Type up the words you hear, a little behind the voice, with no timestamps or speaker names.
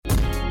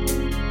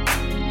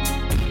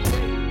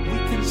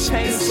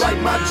change. It's like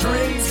my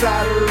dreams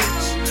out of reach.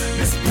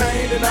 This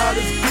pain and all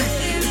this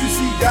grief. If you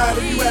see God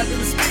and you happen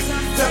to speak,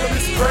 tell him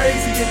it's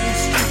crazy in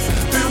these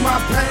streets. Feel my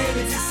pain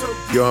and it's so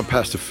deep. Yo, I'm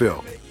Pastor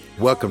Phil.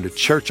 Welcome to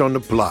Church on the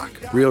Block.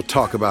 Real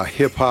talk about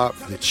hip-hop,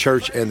 the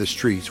church, and the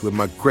streets with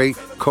my great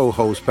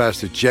co-host,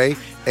 Pastor J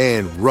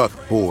and Ruck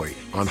Boy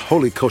on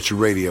Holy Culture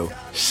Radio,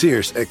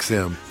 Sirius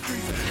XM.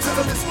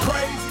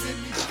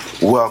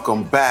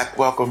 Welcome back,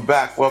 welcome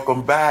back,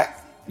 welcome back.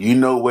 You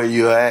know where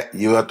you're at.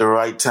 You're at the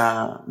right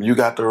time. You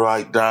got the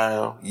right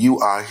dial. You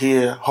are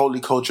here. Holy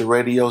Culture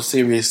Radio,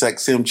 Sirius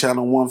XM,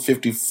 channel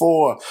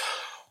 154.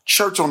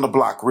 Church on the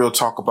Block, real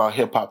talk about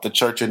hip-hop, the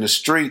church and the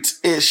streets.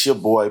 It's your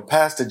boy,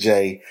 Pastor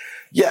J.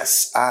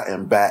 Yes, I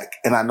am back.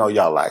 And I know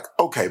y'all like,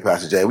 okay,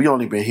 Pastor J, we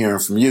only been hearing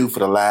from you for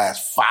the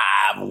last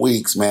 5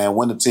 weeks, man.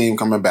 When the team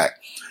coming back?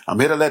 I'm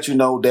here to let you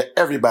know that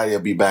everybody will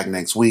be back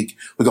next week.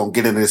 We're going to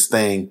get into this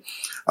thing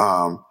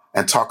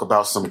and talk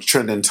about some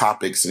trending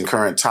topics and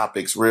current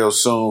topics real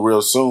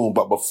soon.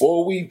 But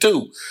before we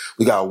do,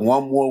 we got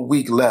one more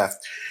week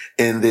left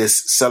in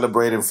this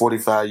celebrating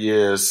 45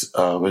 years,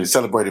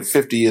 celebrating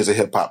 50 years of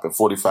hip hop and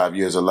 45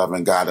 years of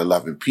loving God and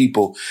loving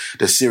people.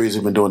 The series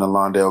we've been doing in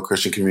Lawndale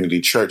Christian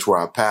Community Church, where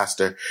I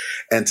pastor.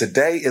 And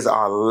today is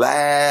our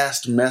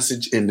last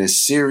message in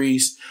this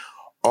series,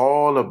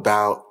 all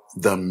about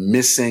the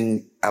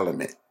missing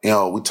element. You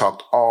know, we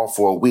talked all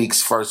 4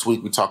 weeks. First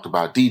week, we talked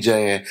about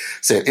DJing,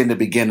 said in the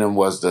beginning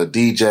was the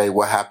DJ,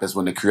 what happens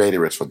when the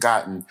creator is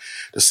forgotten.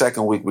 The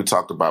second week, we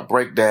talked about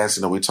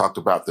breakdancing, and we talked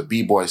about the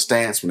B-boy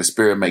stance when the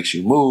spirit makes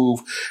you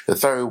move. The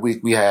third week,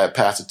 we had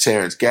Pastor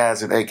Terrence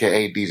Gazin,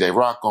 aka DJ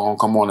Rock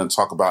come on and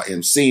talk about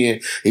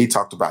MCing. He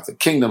talked about the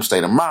kingdom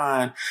state of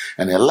mind.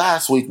 And then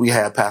last week, we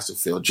had Pastor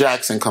Phil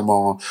Jackson come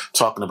on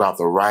talking about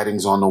the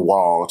writings on the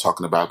wall,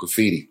 talking about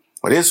graffiti.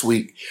 But this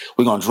week,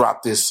 we're going to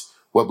drop this,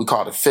 what we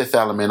call the fifth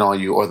element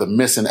on you, or the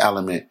missing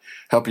element,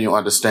 helping you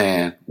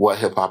understand what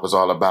hip hop is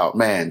all about.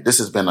 Man, this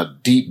has been a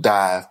deep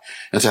dive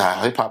into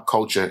how hip hop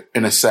culture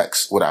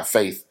intersects with our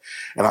faith.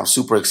 And I'm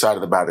super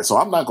excited about it. So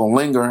I'm not going to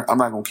linger. I'm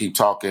not going to keep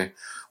talking.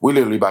 We're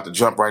literally about to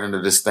jump right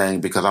into this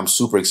thing because I'm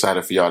super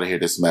excited for y'all to hear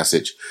this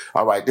message.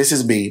 All right. This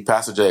is me,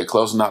 Pastor J,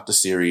 closing out the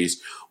series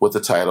with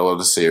the title of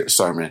the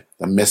sermon,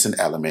 The Missing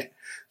Element.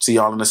 See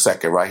y'all in a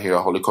second right here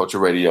on Holy Culture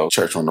Radio,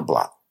 Church on the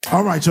Block.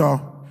 All right,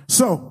 y'all.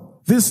 So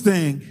this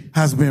thing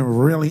has been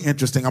really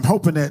interesting. I'm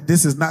hoping that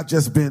this has not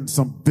just been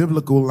some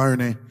biblical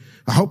learning.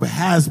 I hope it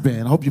has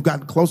been. I hope you've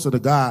gotten closer to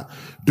God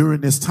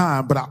during this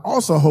time. But I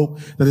also hope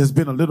that there's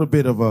been a little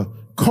bit of a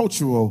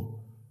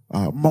cultural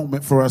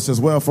moment for us as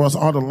well, for us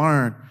all to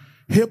learn.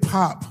 Hip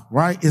hop,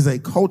 right, is a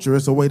culture.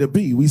 It's a way to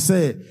be. We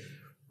said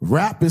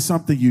rap is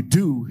something you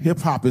do. Hip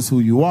hop is who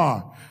you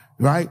are.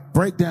 Right?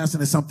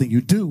 Breakdancing is something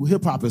you do.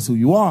 Hip hop is who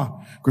you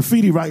are.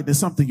 Graffiti writing is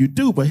something you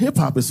do, but hip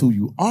hop is who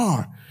you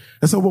are.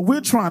 And so what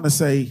we're trying to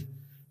say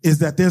is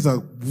that there's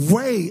a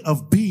way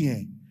of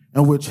being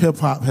in which hip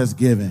hop has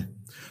given.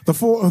 The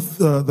four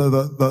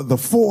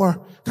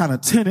kind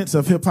of tenets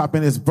of hip hop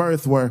in its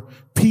birth were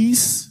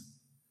peace,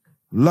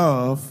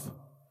 love,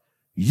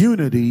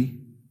 unity,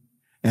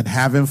 and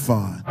having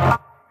fun.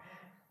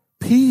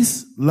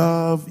 Peace,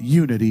 love,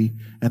 unity,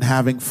 and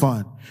having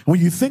fun.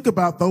 When you think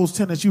about those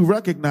tenets, you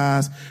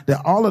recognize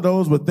that all of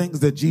those were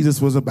things that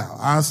Jesus was about.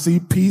 I see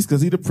peace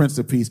because he's the Prince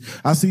of Peace.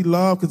 I see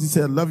love because he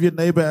said, love your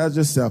neighbor as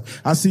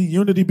yourself. I see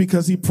unity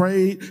because he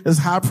prayed as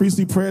high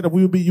priestly prayer that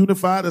we would be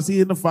unified as he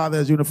and the Father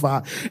is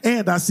unified.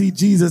 And I see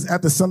Jesus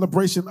at the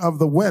celebration of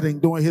the wedding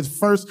doing his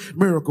first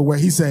miracle where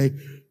he said,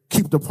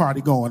 keep the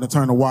party going and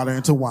turn the water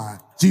into wine.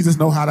 Jesus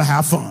know how to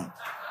have fun.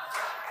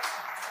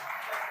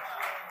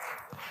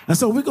 And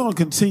so we're going to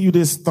continue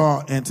this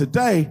thought. And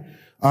today,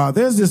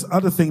 there's this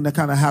other thing that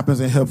kind of happens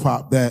in hip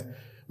hop that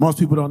most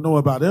people don't know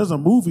about. There's a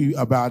movie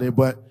about it,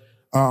 but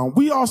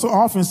we also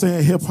often say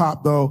in hip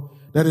hop, though,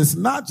 that it's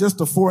not just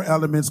the four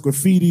elements,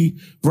 graffiti,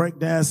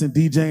 breakdancing,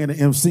 DJing, and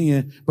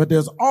MCing, but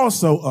there's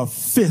also a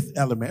fifth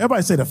element.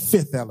 Everybody say the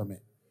fifth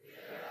element.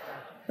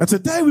 And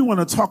today we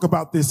want to talk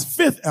about this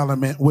fifth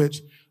element,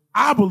 which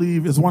I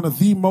believe is one of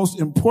the most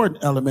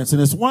important elements.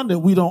 And it's one that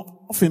we don't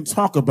often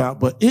talk about,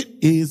 but it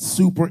is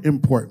super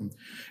important.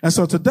 And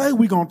so today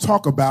we're going to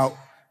talk about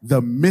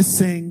the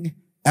missing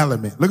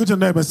element. Look at your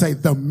neighbor and say,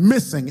 the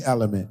missing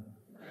element.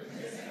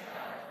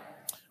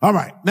 All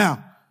right.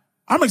 Now,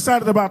 I'm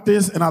excited about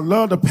this, and I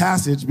love the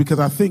passage because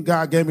I think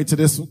God gave me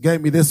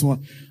this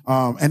one,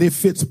 and it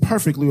fits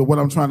perfectly with what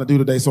I'm trying to do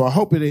today. So I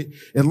hope it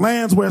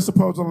lands where it's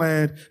supposed to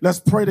land. Let's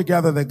pray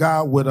together that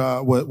God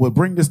would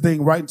bring this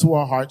thing right into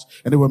our hearts,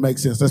 and it would make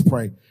sense. Let's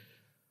pray.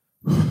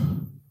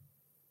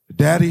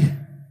 Daddy,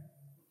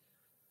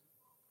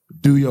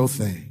 do your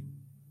thing.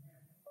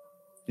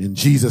 In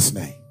Jesus'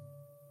 name.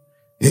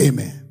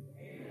 Amen.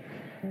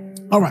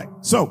 All right.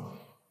 So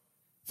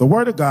the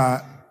word of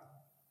God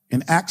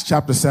in Acts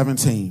chapter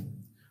 17.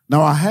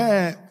 Now I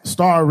had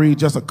Star read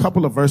just a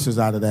couple of verses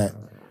out of that,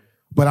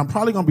 but I'm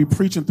probably going to be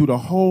preaching through the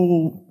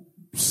whole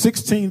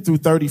 16 through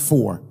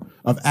 34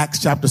 of Acts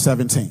chapter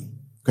 17.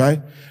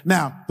 Okay.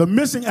 Now, the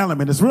missing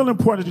element, it's real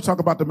important you talk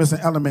about the missing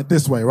element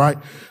this way, right?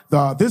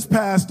 This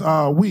past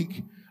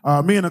week,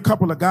 me and a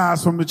couple of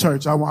guys from the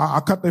church,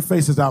 I cut their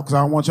faces out because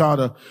I want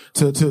y'all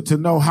to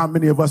know how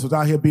many of us was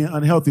out here being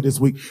unhealthy this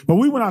week. But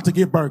we went out to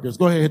get burgers.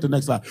 Go ahead, hit the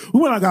next slide.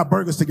 We went out and got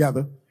burgers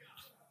together.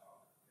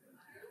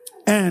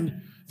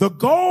 And the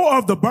goal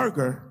of the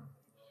burger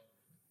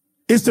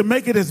is to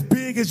make it as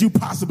big as you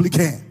possibly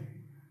can.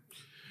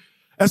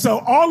 And so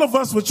all of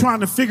us were trying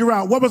to figure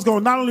out what was going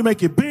to not only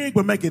make it big,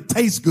 but make it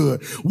taste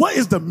good. What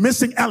is the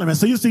missing element?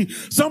 So you see,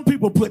 some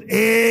people put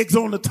eggs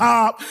on the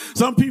top.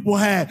 Some people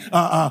had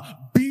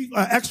beef,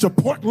 extra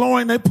pork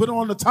loin they put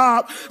on the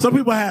top. Some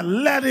people had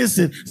lettuce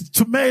and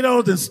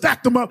tomatoes and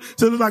stacked them up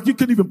so it looked like you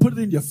couldn't even put it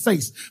in your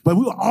face. But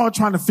we were all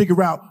trying to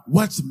figure out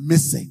what's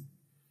missing.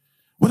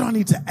 What do I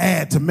need to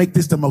add to make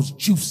this the most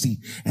juicy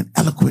and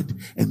eloquent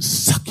and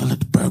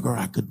succulent burger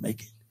I could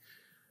make it?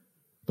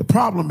 The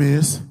problem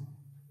is,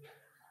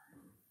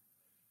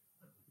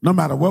 no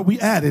matter what we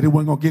added, it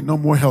wasn't going to get no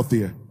more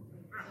healthier.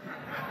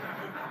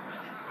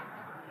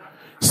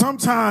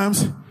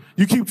 Sometimes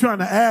you keep trying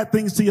to add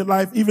things to your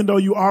life, even though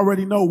you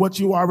already know what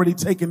you already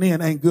taken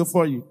in ain't good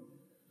for you.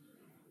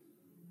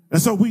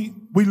 And so we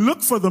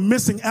look for the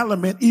missing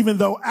element, even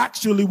though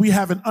actually we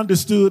haven't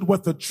understood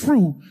what the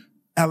true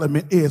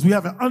element is. We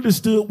haven't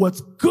understood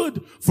what's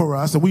good for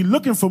us, and we're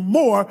looking for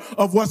more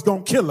of what's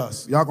going to kill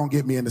us. Y'all going to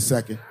get me in a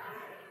second.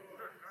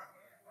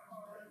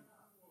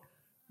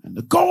 And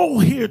the goal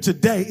here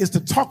today is to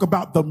talk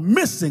about the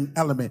missing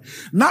element.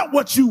 Not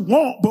what you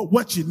want, but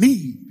what you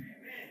need.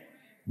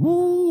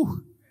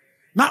 Woo.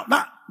 Not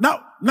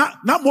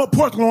more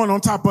pork loin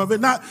on top of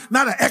it. Not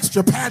an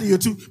extra patty or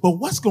two, but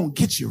what's going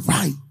to get you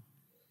right?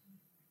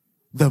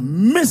 The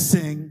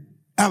missing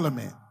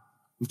element.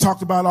 We've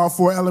talked about all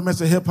 4 elements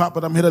of hip hop,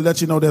 but I'm here to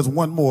let you know there's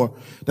one more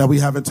that we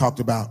haven't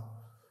talked about.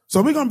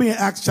 So we're going to be in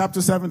Acts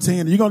chapter 17,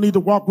 and you're going to need to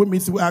walk with me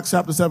through Acts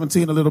chapter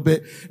 17 a little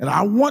bit. And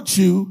I want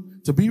you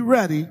to be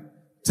ready,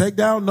 take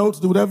down notes,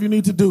 do whatever you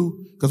need to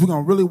do, because we're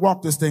going to really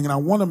walk this thing. And I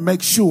want to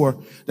make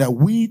sure that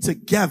we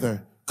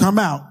together come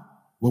out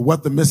with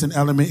what the missing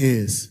element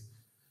is.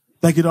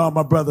 Thank you to all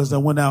my brothers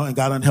that went out and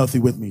got unhealthy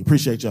with me.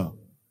 Appreciate y'all.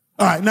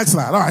 All right, next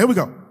slide. All right, here we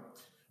go.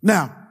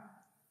 Now,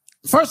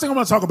 first thing I'm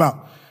going to talk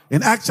about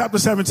in Acts chapter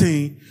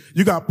 17,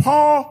 you got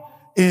Paul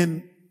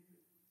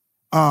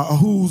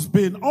who's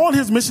been on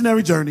his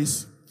missionary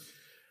journeys,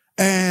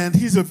 and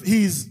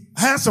he's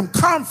had some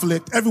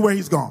conflict everywhere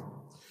he's gone.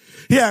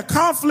 He had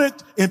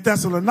conflict in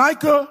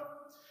Thessalonica.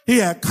 He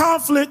had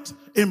conflict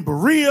in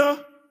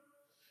Berea.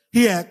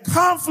 He had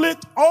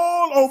conflict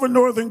all over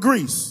northern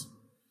Greece.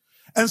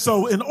 And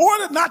so in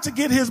order not to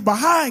get his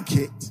behind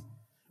kicked,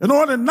 in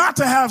order not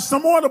to have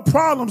some more of the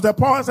problems that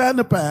Paul has had in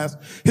the past,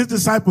 his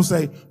disciples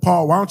say,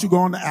 Paul, why don't you go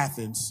on to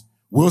Athens?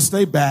 We'll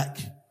stay back,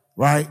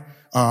 right?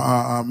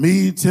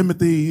 Me,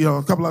 Timothy,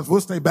 a couple of us,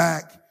 we'll stay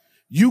back.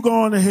 You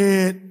go on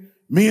ahead.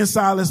 Me and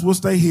Silas will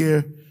stay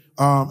here.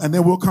 And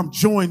then we'll come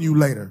join you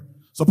later.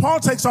 So Paul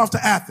takes off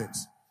to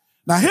Athens.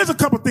 Now, here's a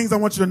couple things I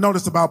want you to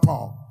notice about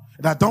Paul,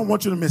 and I don't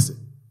want you to miss it.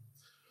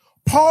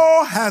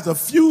 Paul has a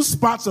few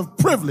spots of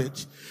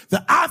privilege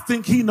that I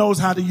think he knows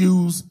how to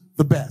use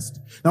the best.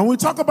 Now, when we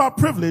talk about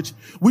privilege,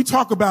 we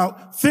talk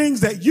about things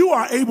that you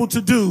are able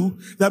to do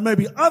that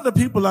maybe other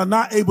people are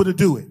not able to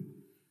do it.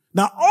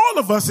 Now, all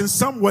of us in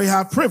some way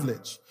have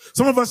privilege.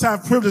 Some of us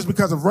have privilege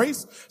because of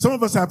race. Some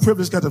of us have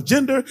privilege because of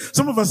gender.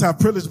 Some of us have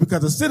privilege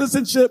because of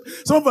citizenship.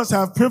 Some of us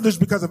have privilege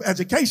because of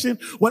education.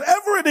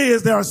 Whatever it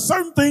is, there are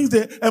certain things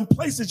and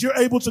places you're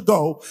able to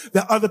go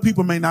that other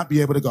people may not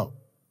be able to go.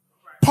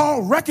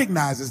 Paul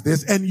recognizes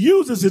this and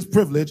uses his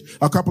privilege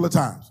a couple of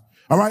times.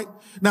 All right.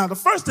 Now, the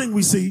first thing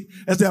we see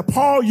is that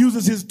Paul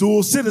uses his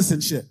dual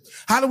citizenship.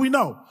 How do we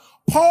know?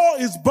 Paul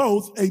is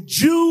both a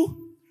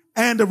Jew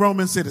and a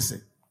Roman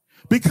citizen.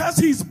 Because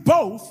he's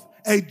both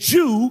a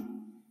Jew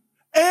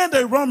and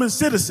a Roman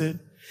citizen,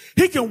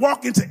 he can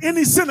walk into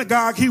any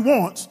synagogue he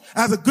wants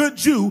as a good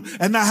Jew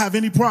and not have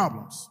any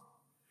problems.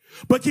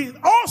 But he can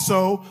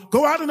also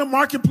go out in the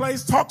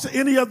marketplace, talk to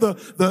any of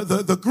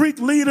the Greek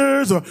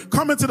leaders or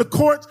come into the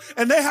courts,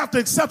 and they have to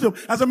accept him.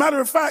 As a matter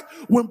of fact,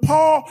 when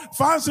Paul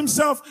finds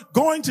himself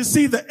going to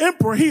see the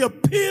emperor, he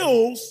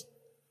appeals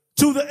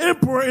to the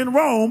emperor in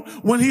Rome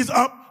when he's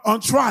up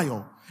on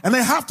trial. And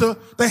they have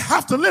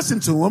to listen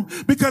to him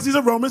because he's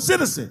a Roman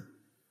citizen.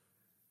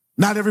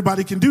 Not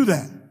everybody can do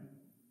that.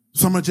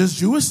 Some are just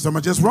Jewish, some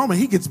are just Roman.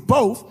 He gets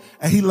both,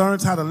 and he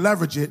learns how to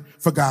leverage it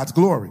for God's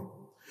glory.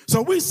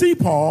 So we see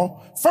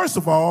Paul, first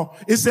of all,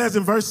 it says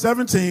in verse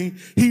 17,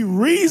 he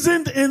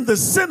reasoned in the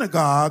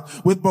synagogue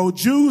with both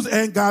Jews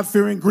and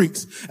God-fearing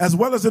Greeks, as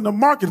well as in the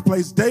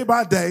marketplace day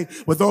by day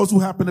with those who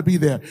happen to be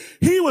there.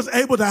 He was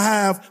able to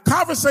have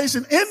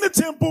conversation in the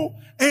temple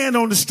and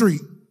on the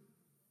street.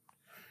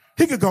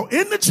 He could go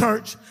in the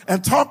church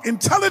and talk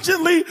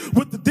intelligently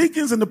with the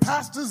deacons and the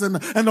pastors and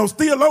those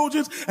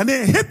theologians, and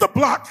then hit the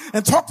block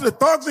and talk to the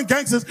thugs and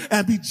gangsters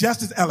and be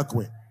just as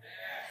eloquent.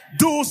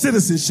 Dual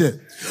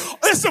citizenship.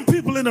 There's some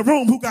people in the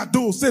room who got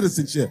dual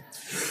citizenship.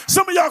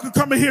 Some of y'all can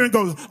come in here and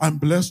go, I'm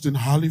blessed and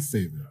highly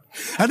favored.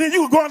 And then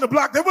you would go on the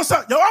block, they, what's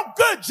up? Yo, I'm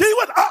good, G,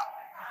 what up?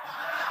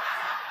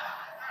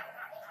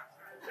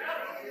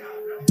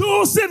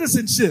 Dual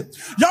citizenship.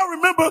 Y'all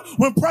remember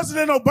when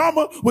President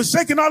Obama was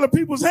shaking all the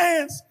people's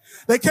hands?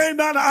 They came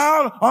down the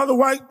aisle, all the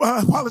white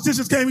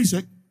politicians came, he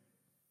shook.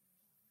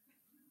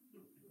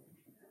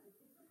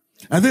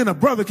 And then a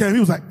brother came, he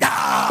was like,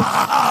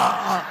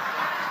 ah!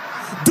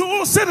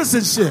 Dual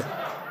citizenship.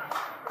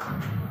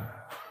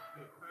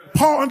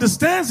 Paul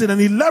understands it and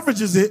he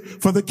leverages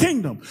it for the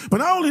kingdom. But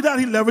not only that,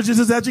 he leverages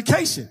his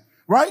education,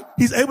 right?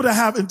 He's able to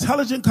have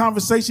intelligent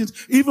conversations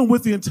even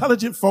with the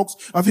intelligent folks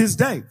of his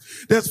day.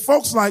 There's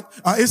folks like,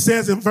 it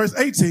says in verse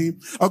 18,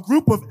 a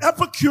group of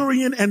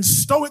Epicurean and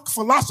Stoic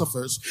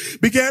philosophers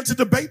began to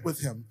debate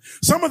with him.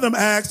 Some of them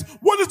asked,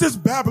 what is this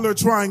babbler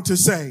trying to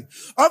say?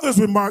 Others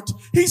remarked,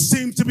 he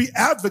seems to be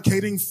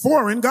advocating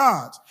foreign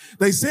gods.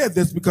 They said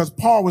this because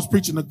Paul was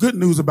preaching the good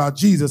news about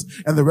Jesus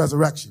and the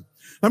resurrection.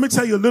 Let me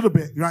tell you a little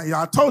bit. Right?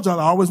 I told y'all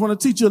I always want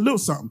to teach you a little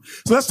something.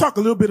 So let's talk a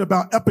little bit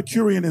about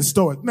Epicurean and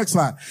Stoic. Next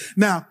slide.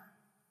 Now,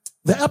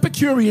 the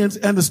Epicureans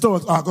and the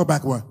Stoics, I'll go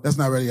back one. That's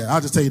not ready yet.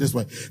 I'll just tell you this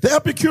way. The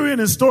Epicurean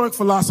and Stoic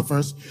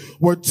philosophers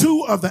were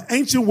two of the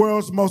ancient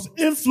world's most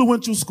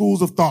influential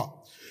schools of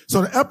thought.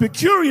 So the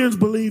Epicureans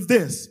believed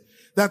this,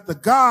 that the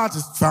gods,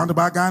 is founded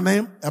by a guy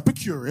named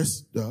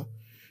Epicurus,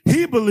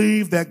 he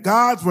believed that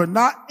gods were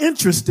not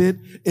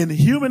interested in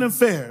human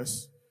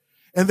affairs,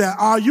 and that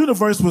our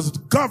universe was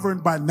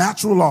governed by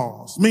natural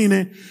laws,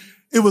 meaning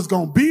it was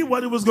going to be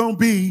what it was going to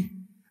be,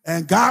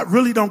 and God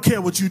really don't care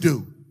what you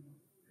do.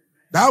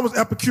 That was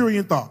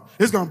Epicurean thought.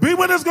 It's going to be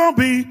what it's going to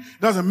be.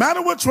 It doesn't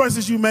matter what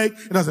choices you make.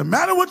 It doesn't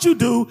matter what you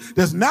do.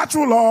 There's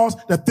natural laws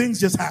that things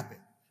just happen.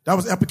 That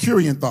was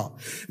Epicurean thought.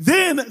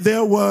 Then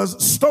there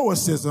was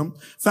Stoicism,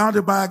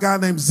 founded by a guy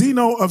named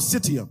Zeno of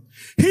Citium.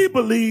 He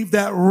believed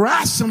that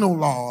rational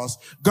laws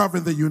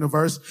govern the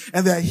universe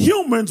and that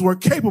humans were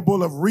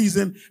capable of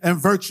reason and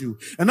virtue.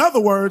 In other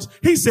words,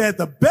 he said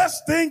the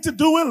best thing to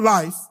do in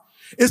life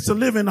is to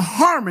live in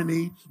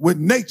harmony with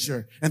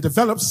nature and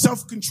develop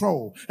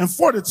self-control and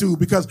fortitude,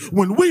 because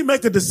when we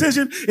make a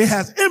decision, it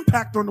has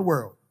impact on the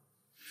world.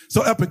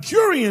 So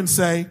Epicureans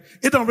say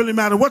it don't really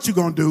matter what you're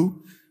going to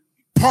do.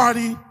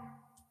 Party,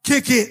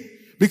 kick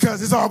it,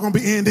 because it's all going to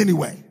be end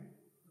anyway.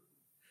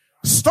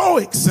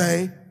 Stoics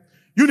say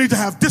you need to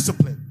have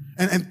discipline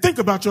and think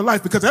about your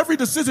life, because every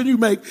decision you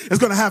make is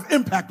going to have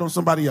impact on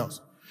somebody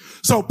else.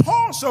 So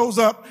Paul shows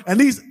up, and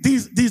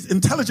these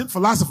intelligent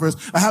philosophers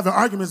are having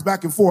arguments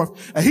back and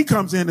forth, and he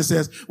comes in and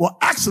says, well,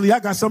 actually, I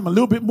got something a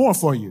little bit more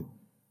for you,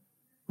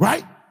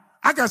 right?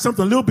 I got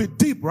something a little bit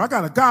deeper. I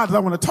got a God that I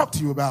want to talk to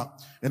you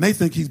about. And they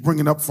think he's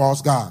bringing up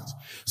false gods.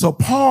 So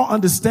Paul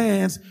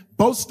understands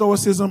both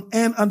Stoicism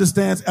and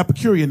understands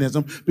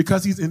Epicureanism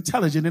because he's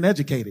intelligent and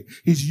educated.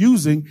 He's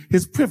using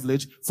his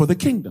privilege for the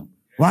kingdom,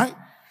 right?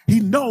 He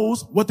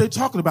knows what they're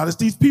talking about. It's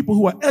these people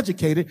who are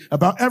educated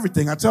about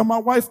everything. I tell my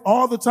wife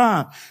all the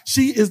time,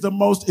 she is the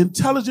most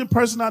intelligent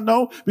person I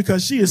know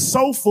because she is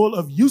so full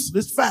of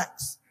useless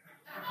facts.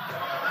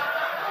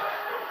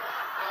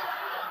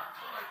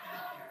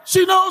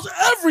 She knows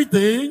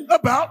everything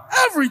about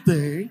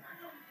everything.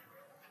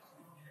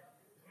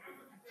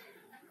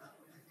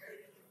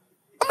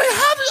 I mean,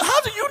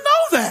 how do you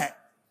know that?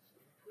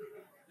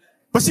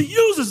 But she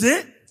uses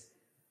it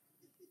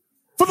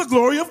for the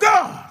glory of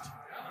God.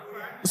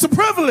 It's a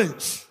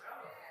privilege.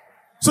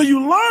 So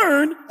you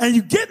learn and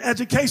you get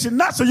education,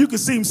 not so you can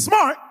seem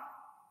smart,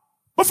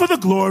 but for the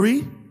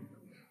glory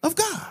of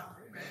God.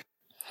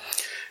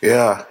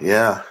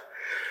 Yeah.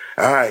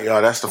 All right,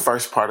 y'all, that's the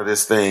first part of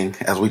this thing,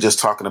 as we just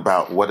talking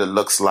about what it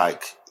looks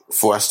like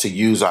for us to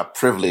use our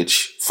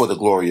privilege for the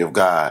glory of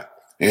God.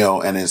 You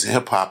know, and as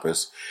hip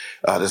hoppers,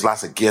 there's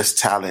lots of gifts,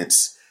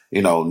 talents,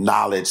 you know,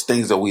 knowledge,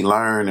 things that we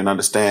learn and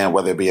understand,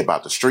 whether it be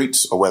about the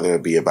streets or whether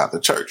it be about the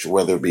church, or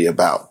whether it be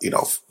about, you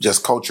know,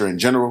 just culture in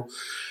general.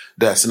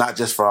 That's not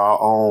just for our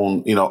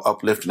own, you know,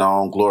 uplifting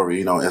our own glory.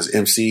 You know, as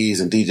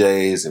MCs and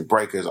DJs and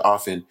breakers,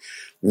 often,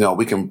 you know,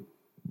 we can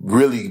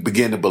really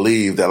begin to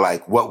believe that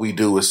like what we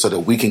do is so that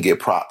we can get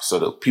props, so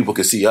that people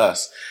can see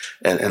us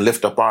and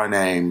lift up our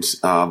names.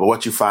 But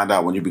what you find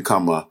out when you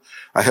become a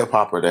hip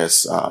hopper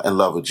that's in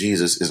love with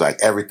Jesus is like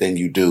everything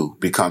you do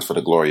becomes for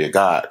the glory of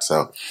God.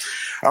 So,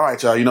 all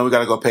right, y'all, you know, we got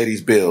to go pay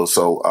these bills.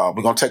 So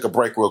we're going to take a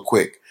break real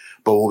quick.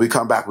 But when we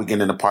come back, we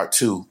get into part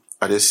 2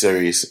 of this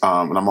series.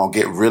 And I'm going to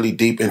get really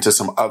deep into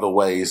some other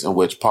ways in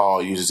which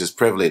Paul uses his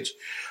privilege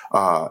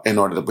in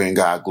order to bring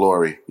God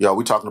glory. Yo,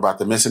 we're talking about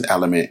the missing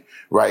element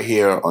right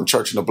here on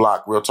Church in the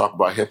Block. We'll talk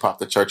about hip hop,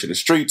 the church in the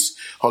streets,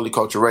 Holy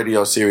Culture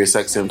Radio, Sirius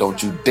XM.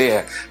 Don't you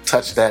dare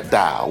touch that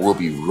dial. We'll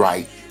be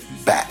right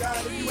back. Tell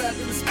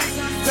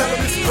them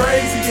it's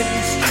crazy in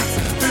these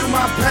streets. Feel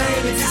my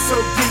pain, it gets so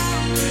deep.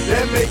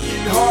 That make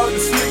it hard to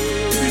sleep.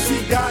 You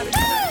see God.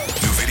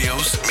 New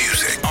videos,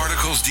 music,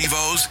 articles,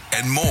 devos,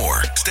 and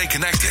more. Stay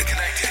connected.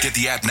 Get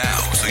the app now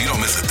so you don't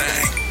miss a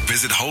thing.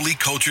 Visit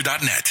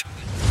holyculture.net.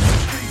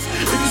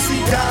 If you see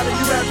God and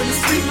you having to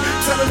sleep,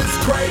 tell them it's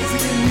crazy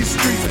in these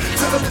streets.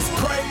 Tell them it's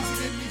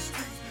crazy in these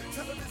streets.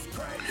 Tell them it's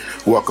crazy.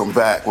 Welcome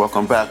back,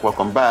 welcome back,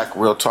 welcome back.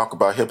 Real talk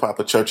about hip-hop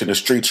and church in the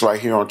streets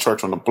right here on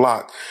Church on the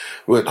Block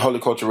with Holy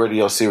Culture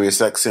Radio Sirius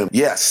XM.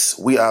 Yes,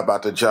 we are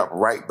about to jump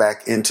right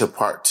back into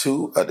part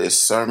 2 of this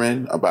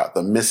sermon about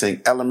the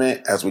missing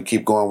element as we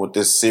keep going with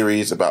this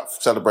series about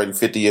celebrating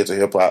 50 years of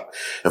hip-hop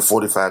and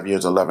 45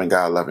 years of loving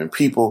God, loving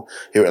people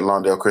here at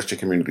Lawndale Christian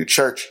Community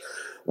Church.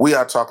 We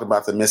are talking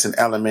about the missing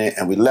element,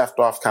 and we left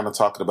off kind of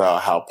talking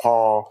about how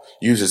Paul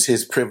uses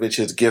his privilege,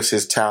 his gifts,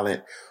 his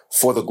talent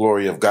for the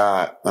glory of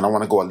God. And I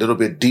want to go a little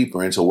bit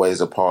deeper into ways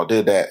that Paul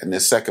did that in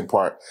this second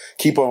part.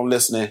 Keep on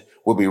listening.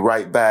 We'll be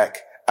right back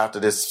after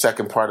this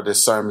second part of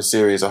this sermon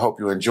series. I hope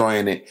you're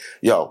enjoying it.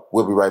 Yo,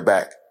 we'll be right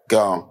back. Go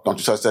on. Don't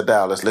you touch that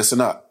dial. Let's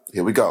listen up.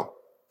 Here we go.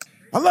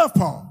 I love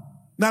Paul.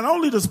 Not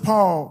only does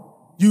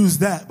Paul use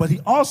that, but he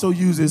also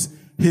uses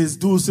his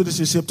dual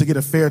citizenship to get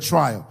a fair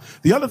trial.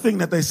 The other thing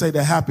that they say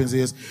that happens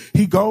is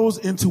he goes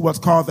into what's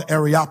called the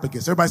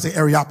Areopagus. Everybody say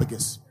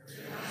Areopagus.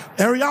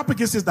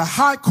 Areopagus is the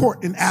high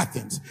court in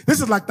Athens. This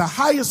is like the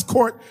highest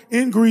court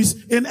in Greece,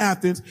 in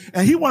Athens.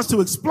 And he wants to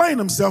explain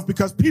himself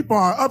because people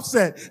are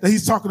upset that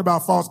he's talking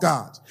about false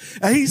gods.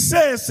 And he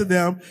says to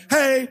them,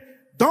 hey,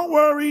 don't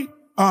worry.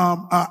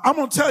 I'm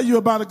going to tell you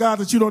about a God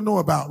that you don't know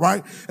about,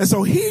 right? And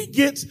so he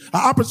gets an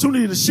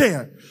opportunity to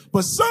share.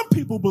 But some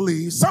people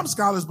believe, some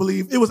scholars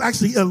believe it was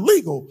actually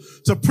illegal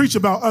to preach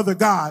about other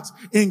gods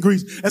in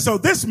Greece. And so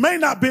this may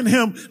not have been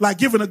him like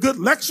giving a good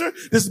lecture.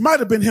 This might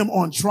have been him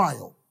on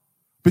trial,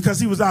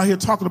 because he was out here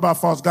talking about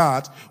false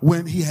gods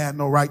when he had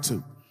no right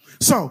to.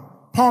 So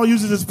Paul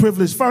uses his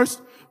privilege first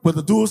with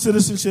a dual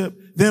citizenship,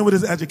 then with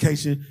his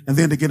education, and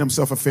then to get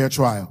himself a fair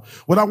trial.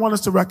 What I want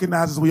us to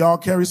recognize is we all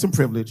carry some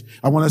privilege.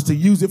 I want us to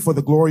use it for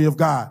the glory of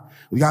God.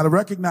 We got to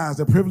recognize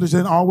that privilege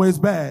isn't always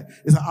bad.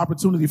 It's an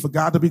opportunity for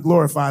God to be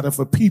glorified and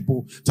for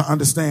people to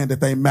understand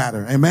that they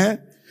matter. Amen?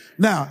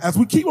 Now, as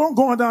we keep on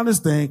going down this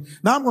thing,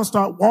 now I'm going to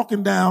start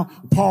walking down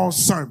Paul's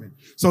sermon.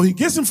 So he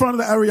gets in front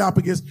of the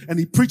Areopagus and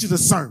he preaches a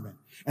sermon.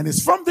 And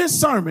it's from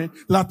this sermon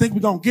that I think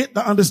we're going to get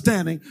the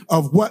understanding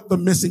of what the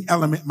missing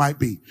element might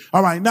be.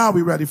 All right, now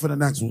we're ready for the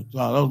next one.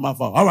 Oh, that was my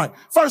fault. All right,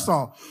 first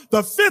off,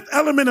 the fifth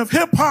element of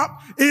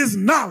hip-hop is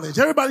knowledge.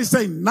 Everybody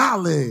say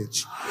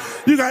knowledge.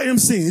 You got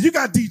MCing, you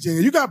got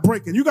DJing, you got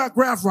breaking, you got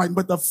graph writing,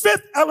 but the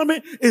fifth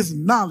element is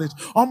knowledge.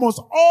 Almost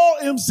all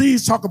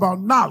MCs talk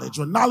about knowledge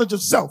or knowledge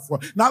of self or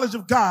knowledge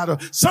of God or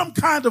some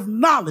kind of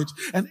knowledge.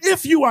 And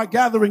if you are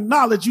gathering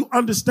knowledge, you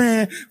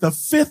understand the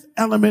fifth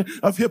element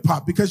of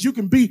hip-hop, because you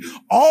can be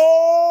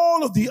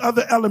all of the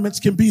other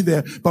elements can be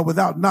there, but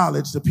without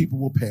knowledge, the people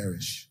will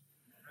perish.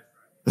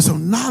 And so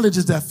knowledge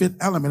is that fifth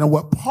element. And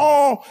what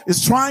Paul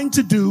is trying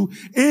to do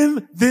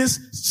in this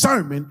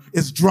sermon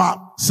is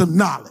drop some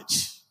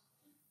knowledge.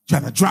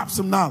 Trying to drop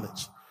some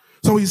knowledge.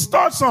 So he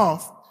starts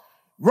off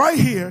right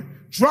here,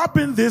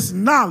 dropping this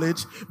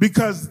knowledge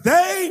because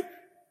they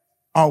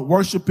are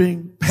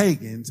worshiping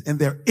pagans and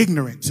they're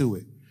ignorant to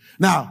it.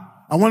 Now,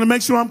 I want to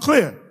make sure I'm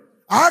clear.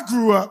 I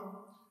grew up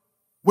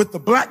with the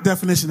black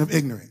definition of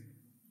ignorant.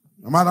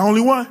 Am I the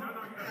only one?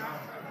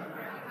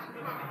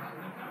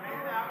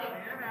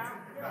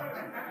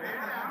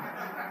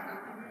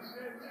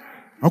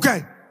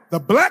 Okay. The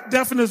black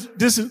definition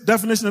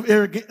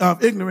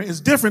of ignorant is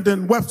different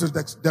than Webster's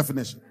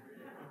definition.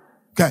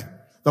 Okay.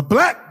 The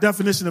black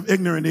definition of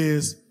ignorant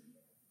is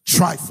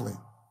trifling.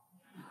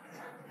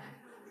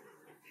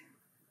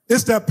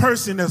 It's that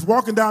person that's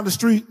walking down the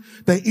street,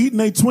 they eating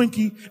a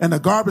Twinkie and the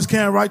garbage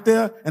can right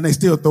there, and they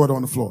still throw it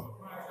on the floor.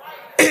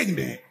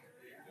 Ignorant.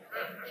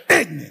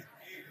 Ignorant.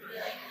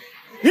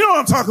 You know what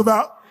I'm talking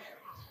about?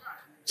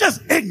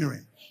 Just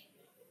ignorant.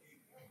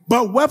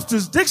 But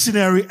Webster's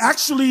dictionary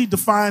actually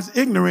defines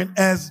ignorant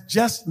as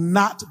just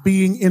not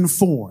being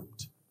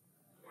informed.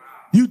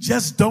 You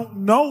just don't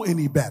know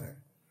any better.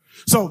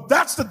 So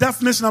that's the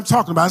definition I'm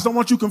talking about. I just don't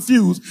want you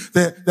confused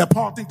that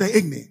Paul think they're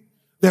ignorant.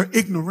 They're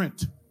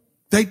ignorant.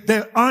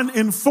 They're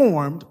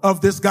uninformed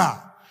of this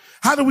God.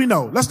 How do we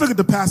know? Let's look at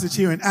the passage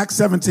here in Acts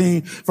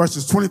 17,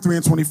 verses 23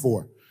 and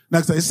 24.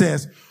 Next, it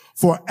says,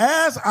 "For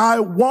as I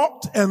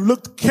walked and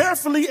looked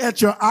carefully at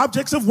your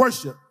objects of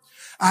worship,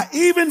 I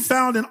even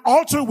found an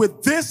altar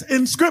with this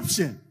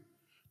inscription,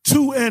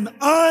 to an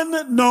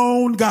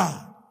unknown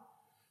God.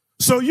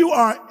 So you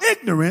are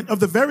ignorant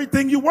of the very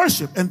thing you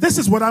worship. And this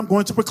is what I'm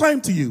going to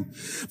proclaim to you.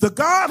 The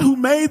God who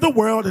made the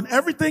world and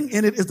everything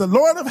in it is the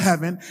Lord of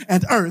heaven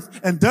and earth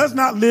and does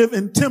not live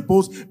in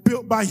temples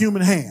built by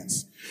human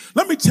hands."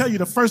 Let me tell you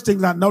the first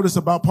thing I notice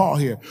about Paul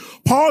here.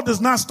 Paul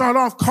does not start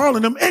off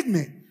calling them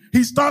ignorant.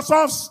 He starts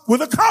off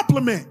with a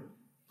compliment.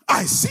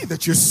 I see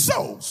that you're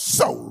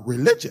so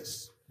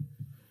religious.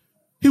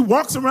 He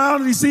walks around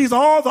and he sees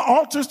all the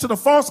altars to the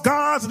false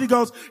gods and he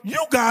goes,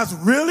 you guys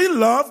really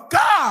love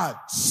God.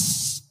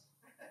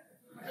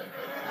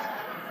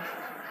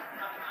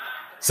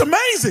 It's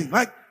amazing.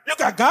 Like, you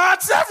got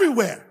gods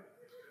everywhere.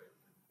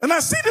 And I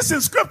see this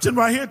inscription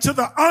right here, to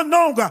the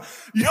unknown God.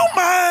 You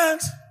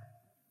mind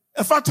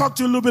if I talk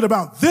to you a little bit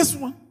about this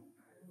one?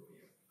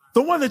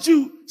 the one that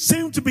you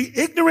seem to be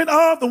ignorant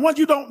of, the one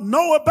you don't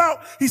know about,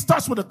 he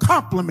starts with a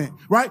compliment,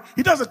 right?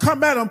 He doesn't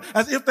come at them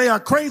as if they are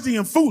crazy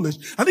and foolish.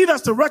 I need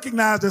us to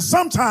recognize that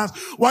sometimes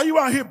while you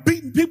out here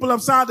beating people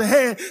upside the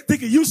head,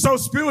 thinking you so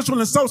spiritual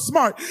and so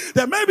smart,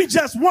 that maybe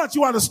just once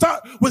you ought to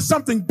start with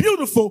something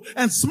beautiful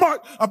and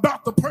smart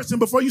about the person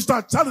before you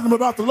start telling them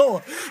about the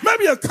Lord.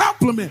 Maybe a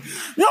compliment.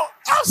 You know,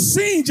 I've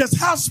seen just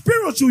how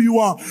spiritual you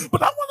are,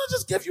 but I want to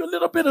just give you a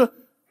little bit of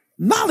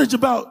knowledge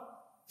about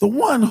the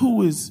one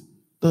who is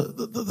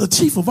the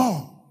chief of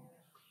all.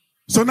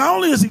 So not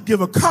only does he give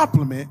a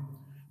compliment,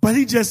 but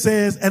he just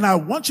says, and I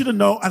want you to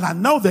know, and I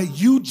know that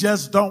you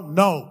just don't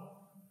know.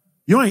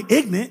 You ain't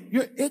ignorant,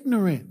 you're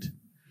ignorant.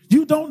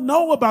 You don't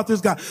know about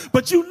this guy,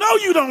 but you know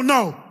you don't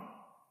know.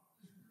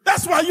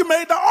 That's why you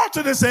made the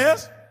altar that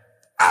says,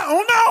 I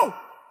don't know.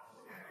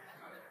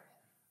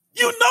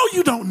 You know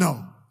you don't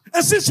know.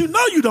 And since you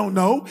know you don't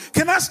know,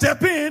 can I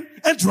step in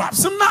and drop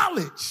some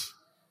knowledge?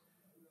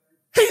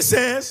 He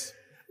says,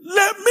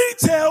 let me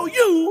tell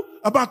you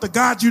about the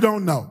God you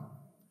don't know.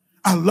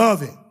 I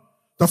love it.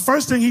 The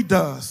first thing he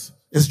does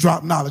is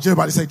drop knowledge.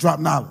 Everybody say drop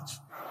knowledge.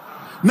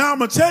 Now I'm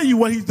going to tell you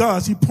what he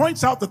does. He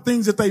points out the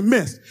things that they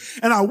missed.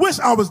 And I wish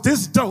I was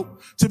this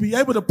dope to be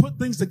able to put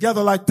things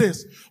together like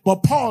this.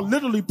 But Paul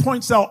literally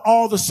points out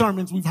all the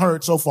sermons we've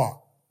heard so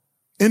far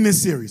in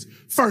this series.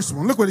 First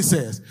one, look what he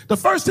says. The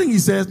first thing he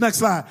says, next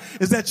slide,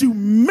 is that you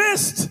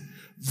missed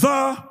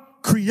the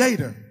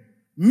Creator.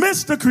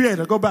 Missed the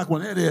Creator. Go back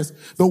one. There it is.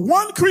 The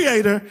one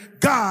Creator,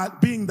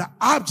 God being the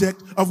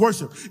object of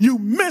worship. You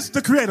missed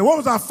the Creator. What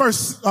was our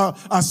first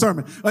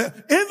sermon?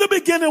 In the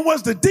beginning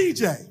was the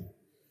DJ.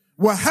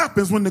 What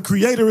happens when the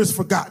Creator is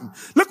forgotten?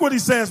 Look what he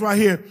says right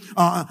here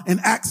in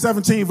Acts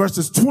 17,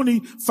 verses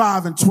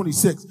 25 and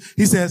 26.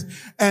 He says,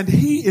 and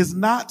he is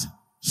not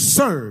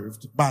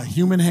served by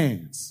human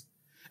hands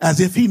as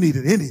if he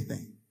needed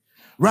anything.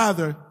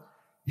 Rather,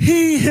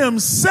 he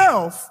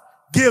himself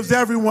gives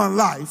everyone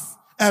life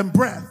and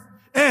breath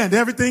and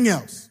everything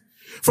else.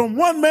 From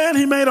one man,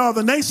 he made all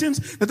the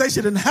nations that they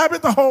should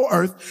inhabit the whole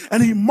earth,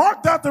 and he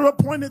marked out their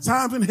appointed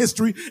times in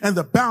history and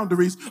the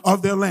boundaries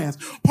of their lands.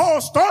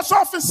 Paul starts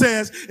off and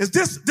says, is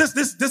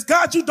this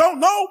God you don't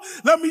know?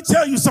 Let me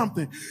tell you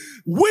something.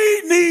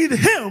 We need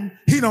him.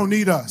 He don't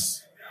need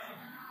us.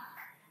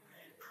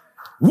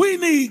 We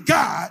need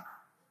God.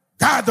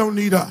 God don't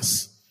need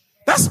us.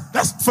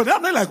 That's for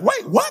them. They're like,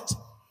 wait, what?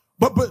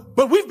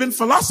 But we've been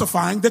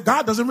philosophizing that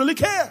God doesn't really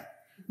care.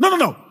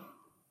 No.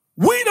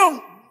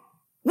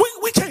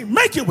 We can't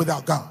make it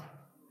without God.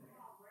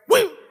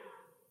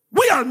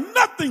 We are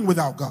nothing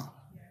without God.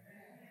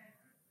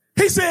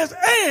 He says,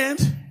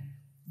 and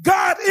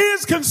God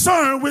is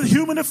concerned with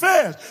human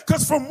affairs,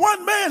 because from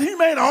one man he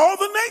made all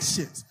the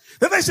nations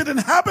that they should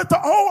inhabit the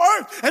whole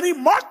earth, and he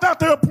marked out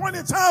their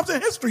appointed times in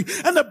history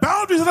and the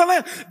boundaries of the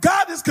land.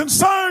 God is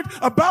concerned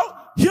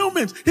about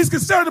humans. He's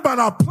concerned about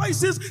our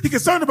places. He's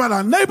concerned about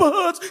our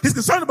neighborhoods. He's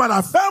concerned about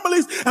our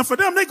families. And for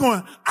them, they're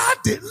going, I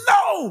didn't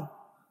know.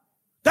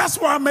 That's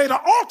why I made an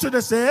altar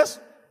that says,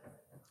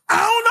 I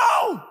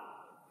don't know.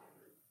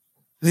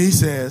 Then he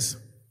says,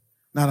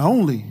 not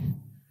only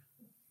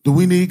do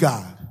we need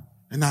God,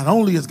 and not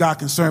only is God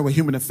concerned with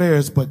human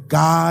affairs, but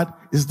God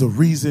is the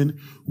reason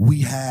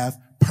we have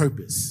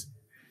purpose.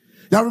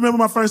 Y'all remember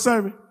my first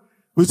sermon?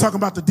 We were talking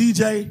about the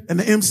DJ and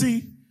the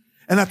MC,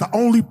 and that the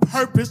only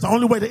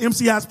way the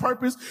MC has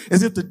purpose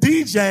is if the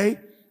DJ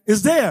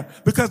is there,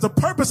 because the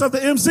purpose of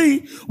the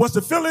MC was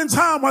to fill in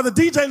time while the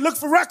DJ looked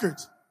for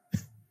records.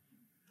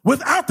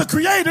 Without the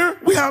Creator,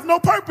 we have no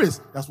purpose.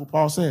 That's what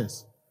Paul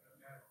says.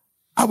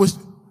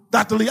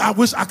 Dr. Lee, I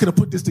wish I could have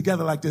put this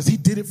together like this. He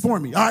did it for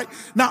me. All right.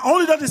 Not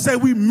only does it say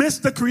we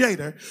missed the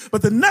Creator,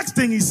 but the next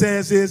thing he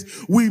says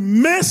is we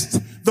missed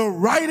the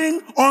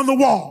writing on the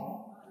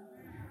wall.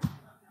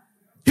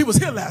 He was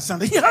here last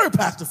Sunday. He heard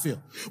Pastor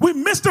Phil. We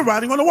missed the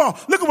writing on the wall.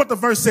 Look at what the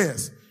verse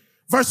says.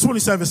 Verse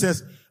 27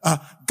 says,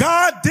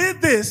 God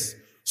did this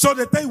so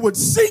that they would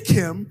seek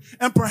him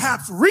and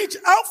perhaps reach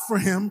out for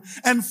him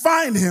and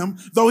find him,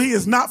 though he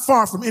is not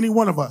far from any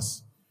one of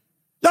us.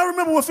 Y'all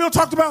remember what Phil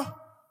talked about?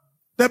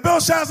 That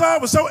Belshazzar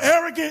was so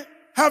arrogant,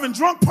 having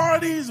drunk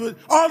parties with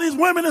all these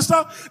women and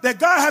stuff, that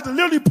God had to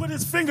literally put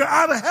his finger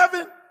out of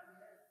heaven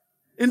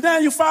in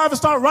Daniel 5 and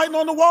start writing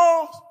on the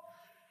walls.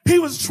 He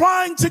was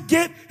trying to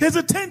get his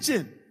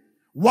attention.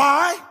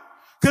 Why?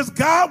 Because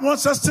God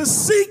wants us to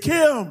seek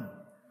him.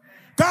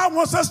 God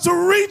wants us to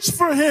reach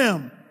for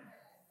him.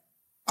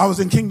 I was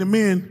in Kingdom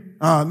Men,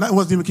 it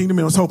wasn't even Kingdom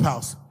Men, it was Hope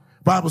House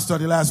Bible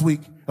study last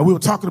week, and we were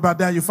talking about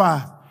Daniel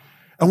 5.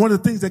 And one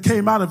of the things that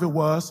came out of it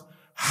was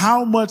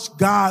how much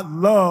God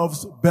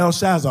loves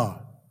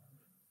Belshazzar.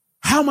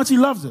 How much he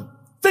loves him.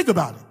 Think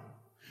about it.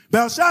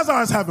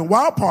 Belshazzar is having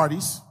wild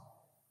parties,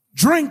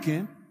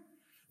 drinking,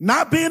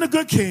 not being a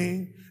good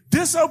king,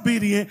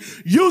 disobedient,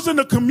 using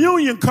the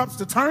communion cups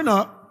to turn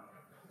up.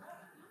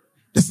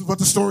 This is what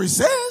the story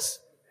says.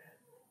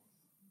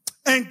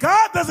 And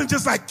God doesn't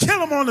just like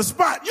kill him on the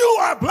spot. You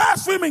are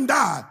blaspheming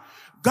God.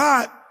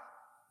 God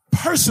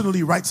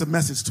personally writes a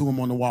message to him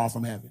on the wall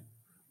from heaven.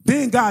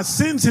 Then God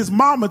sends his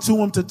mama to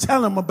him to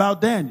tell him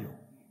about Daniel.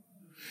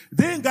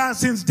 Then God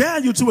sends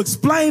Daniel to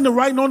explain the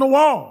writing on the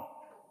wall.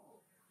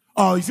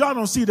 Oh, if y'all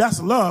don't see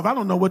that's love, I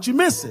don't know what you're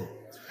missing.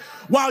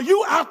 While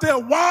you out there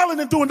wilding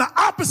and doing the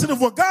opposite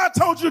of what God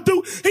told you to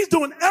do, he's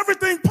doing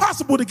everything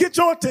possible to get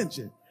your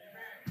attention.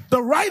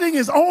 The writing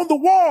is on the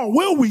wall.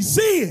 Will we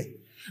see it?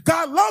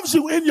 God loves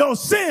you in your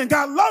sin.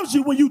 God loves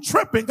you when you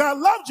tripping. God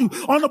loves you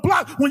on the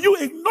block when you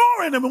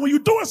ignoring him and when you're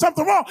doing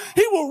something wrong.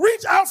 He will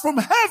reach out from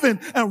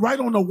heaven and write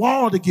on the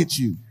wall to get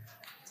you.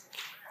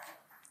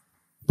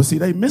 But see,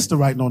 they missed the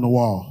writing on the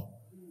wall.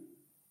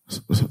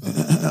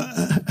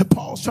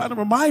 Paul's trying to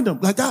remind them,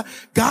 like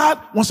God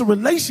wants a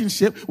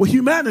relationship with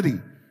humanity.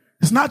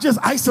 It's not just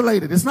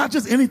isolated. It's not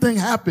just anything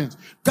happens.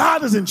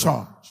 God is in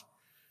charge.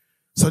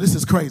 So this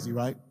is crazy,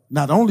 right?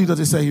 Not only does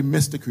it say he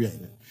missed the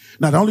creator,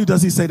 not only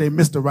does he say they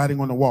missed the writing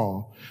on the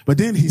wall, but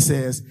then he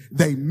says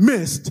they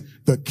missed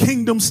the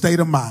kingdom state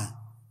of mind.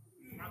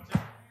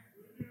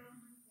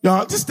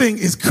 Y'all, this thing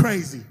is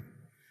crazy.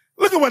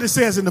 Look at what it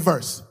says in the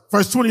verse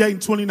 28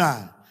 and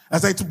 29.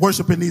 As they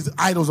worship in these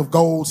idols of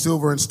gold,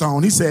 silver, and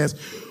stone, he says,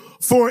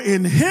 for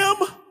in him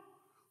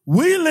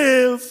we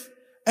live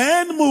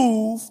and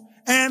move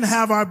and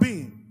have our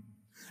being.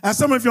 As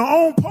some of your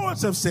own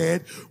poets have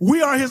said,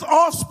 we are his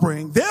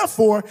offspring.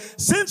 Therefore,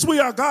 since we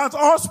are God's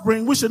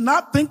offspring, we should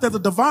not think that the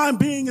divine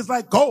being is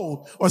like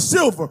gold or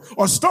silver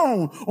or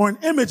stone or an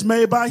image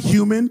made by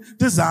human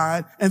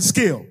design and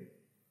skill.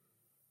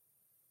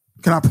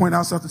 Can I point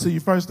out something to you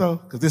first, though?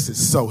 Because this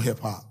is so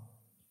hip-hop.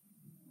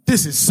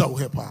 This is so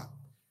hip-hop.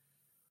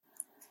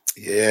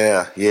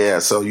 Yeah.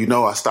 So,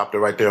 I stopped it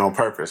right there on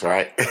purpose,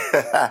 right?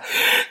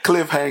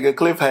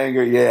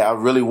 Cliffhanger. Yeah, I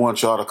really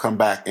want y'all to come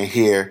back and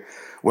hear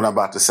what I'm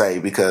about to say,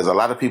 because a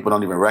lot of people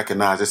don't even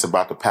recognize this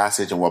about the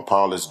passage and what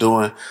Paul is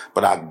doing.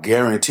 But I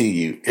guarantee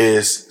you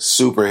it's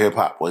super hip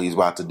hop what he's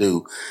about to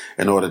do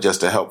in order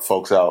just to help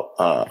folks out,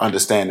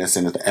 understand this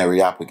in the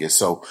Areopagus.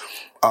 So,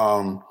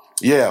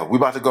 we're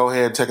about to go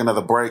ahead and take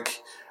another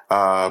break.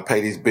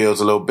 Pay these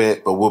bills a little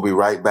bit, but we'll be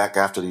right back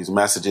after these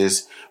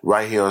messages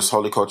right here on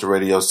Holy Culture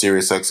Radio,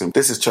 Sirius XM.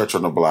 This is Church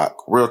on the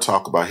Block. Real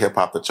talk about hip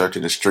hop, the church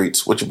in the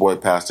streets with your boy,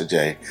 Pastor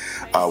J.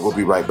 We'll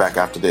be right back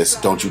after this.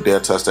 Don't you dare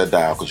touch that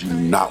dial because you do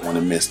not want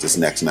to miss this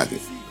next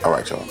nugget. All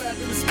right, y'all. Tell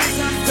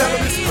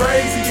them it's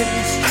crazy in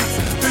these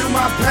streets. Feel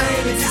my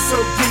pain and it's so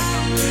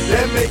deep.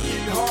 That make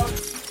it hard.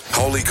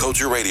 Holy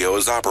Culture Radio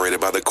is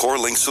operated by the Core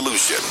Link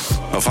Solution,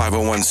 a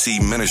 501c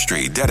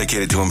ministry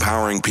dedicated to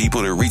empowering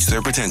people to reach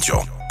their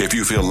potential. If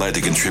you feel led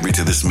to contribute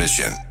to this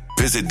mission,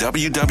 visit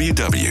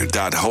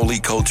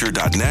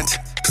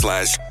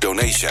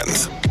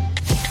www.holyculture.net/donations.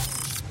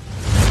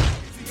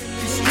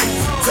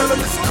 Tell them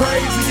it's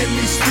crazy in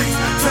these streets.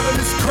 Tell them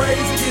it's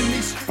crazy in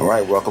these streets. All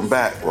right, welcome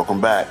back.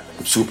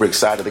 I'm super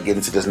excited to get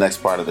into this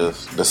next part of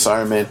the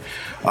sermon.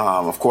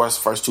 Of course,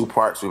 first two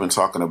parts, we've been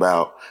talking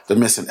about the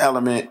missing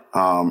element,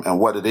 and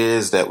what it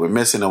is that we're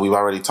missing. And we've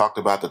already talked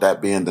about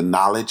that being the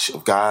knowledge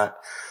of God,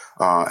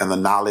 and the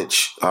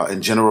knowledge,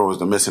 in general is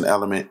the missing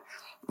element.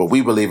 But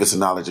we believe it's the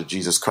knowledge of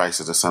Jesus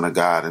Christ as the Son of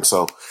God. And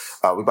so,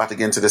 we're about to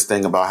get into this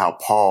thing about how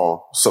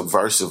Paul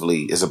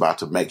subversively is about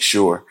to make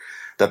sure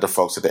that the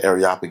folks at the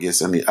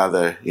Areopagus and the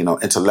other,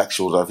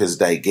 intellectuals of his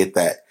day get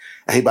that.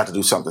 And he about to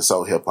do something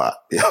so hip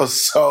hop,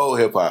 so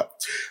hip hop.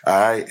 All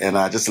right. And,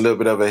 just a little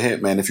bit of a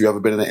hint, man. If you've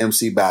ever been in an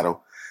MC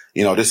battle,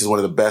 this is one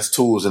of the best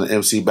tools in an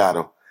MC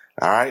battle.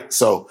 All right.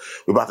 So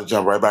we're about to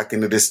jump right back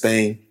into this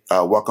thing.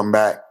 Welcome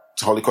back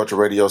to Holy Culture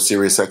Radio,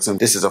 Sirius XM.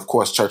 This is, of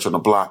course, Church on the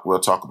Block. We'll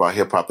talk about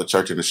hip hop, the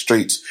church in the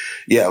streets.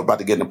 Yeah. We're about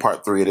to get into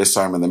part 3 of this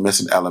sermon, the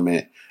missing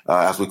element,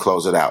 as we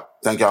close it out.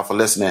 Thank y'all for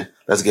listening.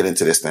 Let's get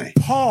into this thing.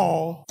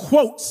 Paul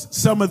quotes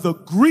some of the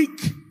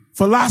Greek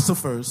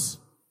philosophers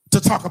to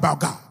talk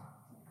about God.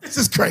 This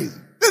is crazy.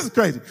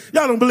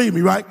 Y'all don't believe me,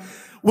 right?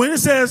 When it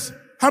says,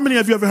 how many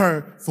of you ever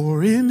heard,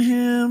 for in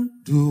him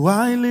do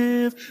I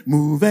live,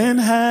 move and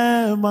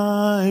have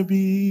my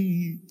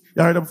being?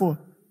 Y'all heard that before?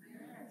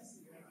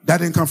 That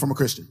didn't come from a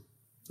Christian.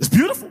 It's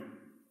beautiful.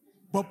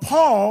 But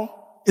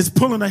Paul is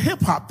pulling a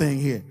hip hop thing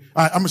here.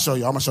 All right, I'm going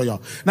to show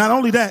y'all. Not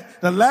only that,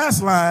 the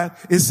last line,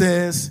 it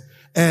says,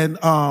 and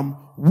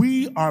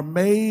we are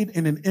made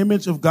in an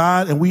image of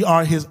God and we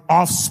are his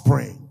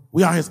offspring.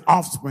 We are his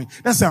offspring.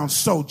 That sounds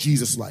so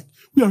Jesus-like.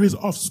 We are his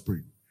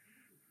offspring.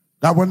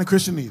 That wasn't a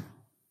Christian either.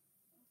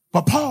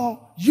 But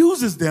Paul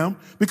uses them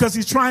because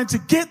he's trying to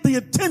get the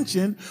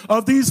attention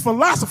of these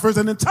philosophers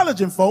and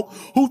intelligent folk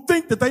who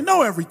think that they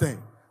know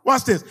everything.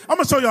 Watch this. I'm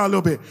going to show y'all a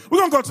little bit. We're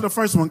going to go to the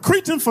first one.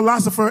 Cretan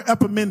philosopher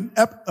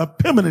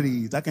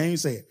Epimenides. I can't even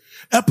say it.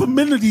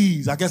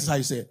 Epimenides. I guess that's how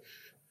you say it.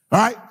 All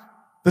right.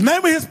 The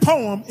name of his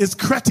poem is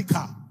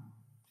Kritika.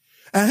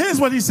 And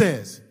here's what he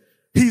says.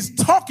 He's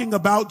talking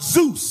about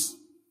Zeus.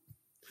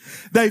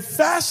 They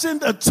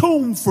fashioned a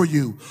tomb for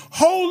you,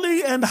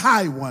 holy and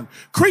high one.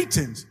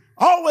 Cretans,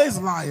 always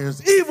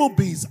liars, evil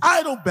beasts,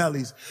 idle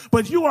bellies.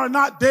 But you are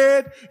not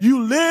dead.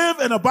 You live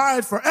and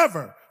abide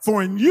forever.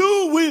 For in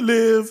you we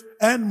live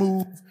and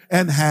move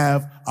and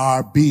have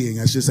our being.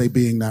 I should say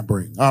being, not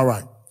bring. All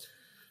right.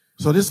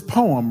 So this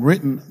poem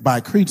written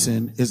by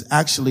Cretan is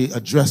actually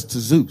addressed to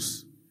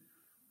Zeus.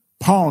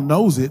 Paul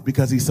knows it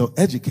because he's so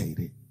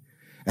educated.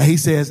 And he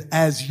says,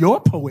 as your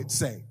poets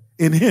say,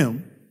 in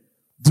him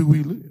do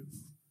we live,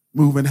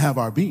 move, and have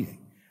our being.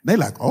 And they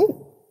like,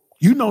 oh,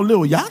 you know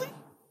Lil Yachty?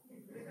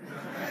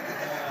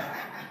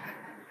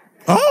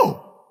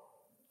 Oh,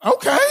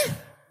 okay.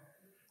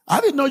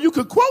 I didn't know you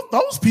could quote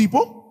those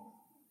people.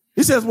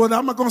 He says, well,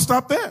 I'm not going to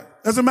stop there.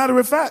 As a matter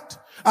of fact,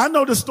 I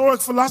know the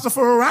Stoic philosopher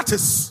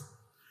Aratus,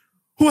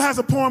 who has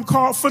a poem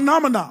called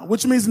Phenomena,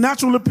 which means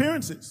natural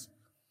appearances.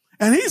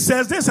 And he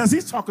says this as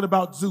he's talking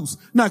about Zeus.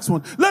 Next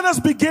one. Let us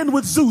begin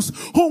with Zeus,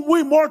 whom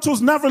we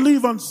mortals never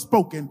leave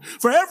unspoken.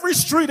 For every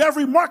street,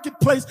 every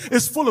marketplace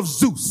is full of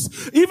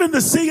Zeus. Even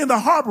the sea and the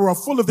harbor are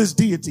full of this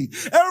deity.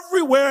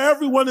 Everywhere,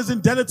 everyone is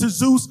indebted to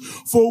Zeus,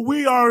 for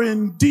we are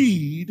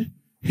indeed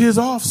his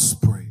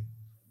offspring.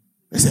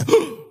 They said,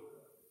 oh,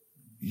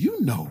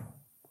 you know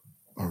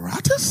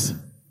Aratus?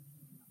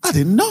 I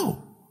didn't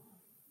know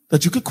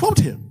that you could quote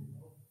him.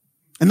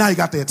 And now he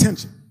got their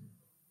attention.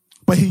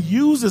 But he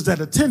uses that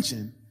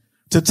attention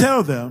to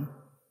tell them,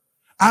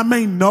 I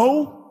may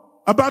know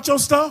about your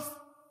stuff,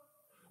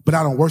 but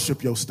I don't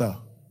worship your stuff.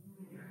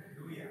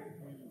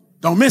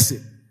 Don't miss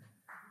it.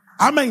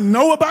 I may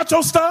know about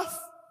your stuff,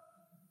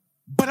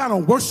 but I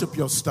don't worship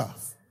your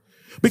stuff.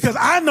 Because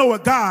I know a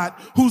God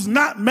who's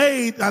not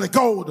made out of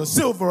gold or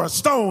silver or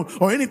stone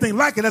or anything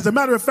like it. As a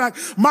matter of fact,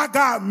 my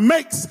God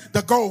makes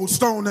the gold,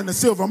 stone, and the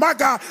silver. My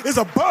God is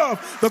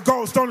above the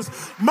gold, stone.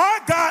 My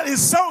God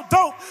is so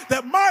dope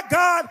that my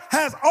God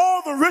has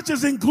all the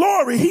riches and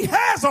glory. He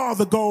has all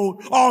the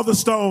gold, all the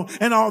stone,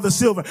 and all the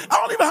silver. I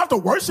don't even have to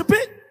worship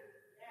it.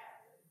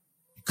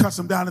 He cuts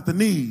them down at the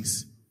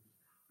knees.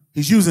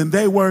 He's using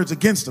their words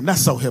against them.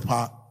 That's so hip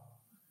hop.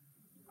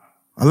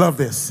 I love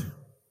this.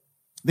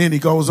 Then he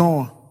goes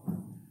on,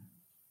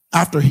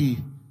 after he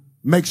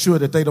makes sure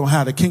that they don't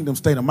have the kingdom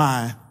state of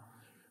mind.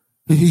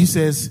 He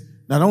says,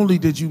 not only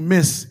did you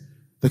miss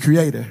the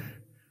creator,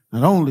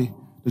 not only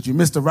did you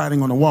miss the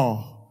writing on the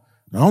wall,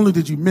 not only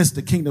did you miss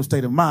the kingdom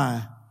state of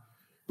mind,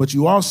 but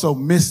you also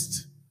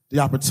missed the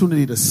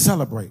opportunity to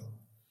celebrate.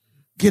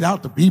 Get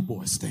out the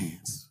B-boy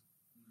stands.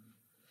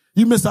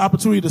 You missed the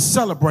opportunity to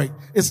celebrate.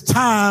 It's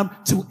time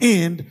to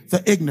end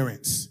the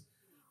ignorance.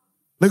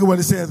 Look at what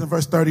it says in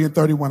verse 30 and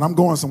 31. I'm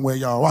going somewhere,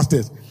 y'all. Watch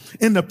this.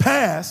 In the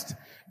past,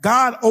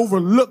 God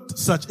overlooked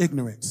such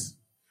ignorance.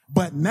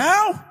 But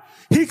now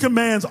he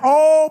commands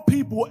all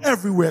people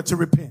everywhere to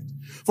repent.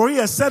 For he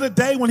has set a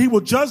day when he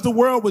will judge the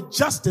world with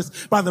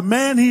justice by the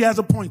man he has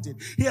appointed.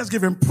 He has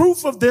given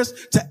proof of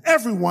this to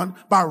everyone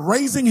by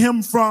raising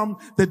him from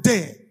the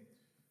dead.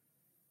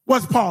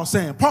 What's Paul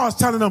saying? Paul's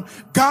telling them,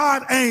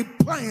 God ain't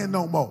playing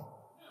no more.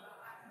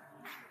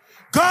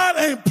 God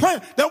ain't playing.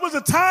 There was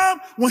a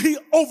time when he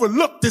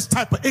overlooked this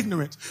type of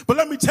ignorance. But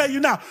let me tell you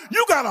now,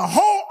 you got a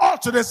whole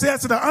altar that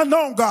says to the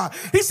unknown God.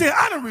 He said,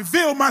 I done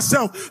revealed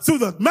myself through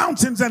the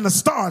mountains and the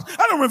stars.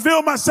 I done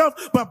revealed myself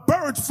by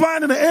birds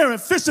flying in the air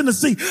and fish in the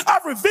sea.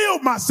 I've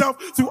revealed myself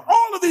through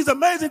all of these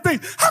amazing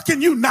things. How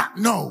can you not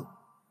know?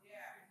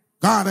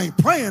 God ain't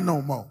playing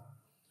no more.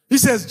 He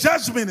says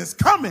judgment is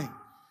coming.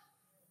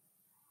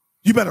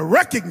 You better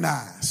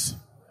recognize.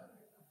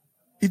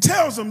 He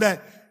tells them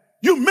that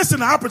you're missing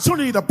the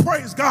opportunity to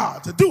praise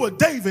God, to do a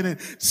David and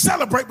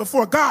celebrate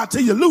before God till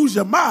you lose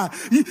your mind.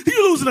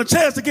 You're losing a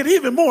chance to get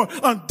even more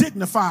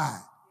undignified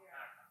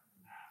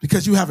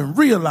because you haven't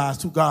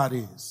realized who God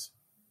is.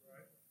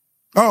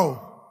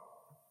 Oh,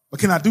 but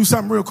can I do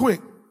something real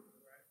quick?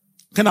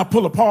 Can I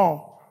pull a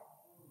Paul?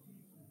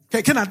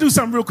 Can I do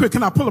something real quick?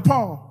 Can I pull a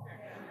Paul?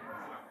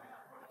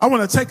 I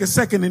want to take a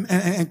second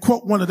and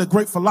quote one of the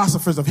great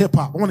philosophers of hip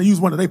hop. I want to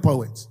use one of their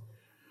poets.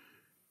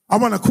 I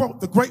want to quote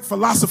the great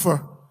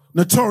philosopher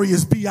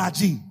Notorious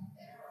B.I.G.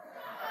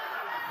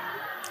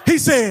 He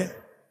said,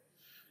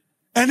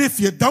 and if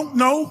you don't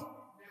know,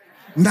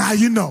 now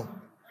you know.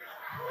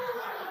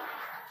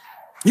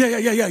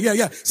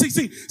 Yeah.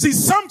 See,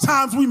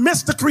 sometimes we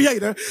miss the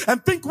creator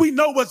and think we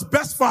know what's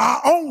best for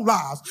our own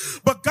lives.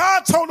 But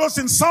God told us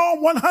in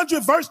Psalm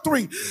 100 verse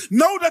 3,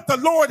 know that the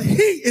Lord,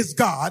 he is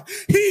God.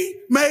 He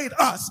made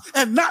us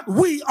and not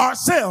we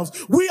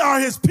ourselves. We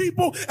are his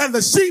people and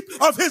the sheep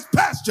of his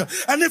pasture.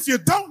 And if you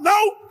don't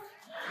know,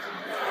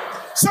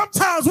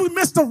 sometimes we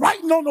miss the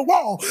writing on the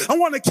wall and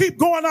want to keep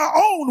going our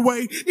own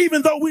way,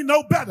 even though we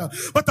know better.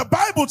 But the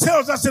Bible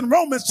tells us in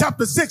Romans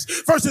chapter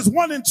 6, verses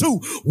 1 and 2,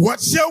 what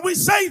shall we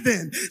say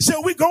then?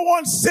 Shall we go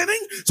on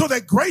sinning so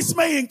that grace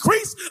may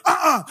increase?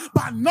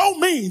 By no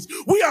means.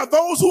 We are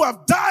those who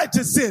have died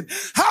to sin.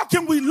 How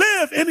can we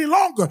live any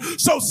longer?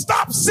 So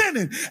stop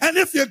sinning. And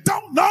if you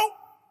don't know,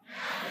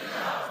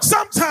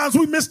 sometimes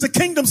we miss the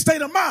kingdom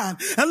state of mind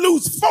and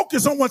lose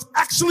focus on what's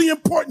actually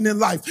important in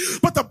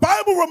life. But the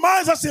Bible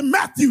reminds us in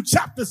Matthew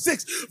chapter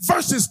 6,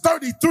 verses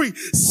 33,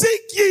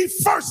 seek ye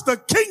first the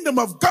kingdom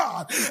of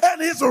God and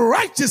his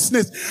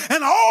righteousness,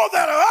 and all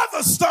that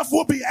other stuff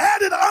will be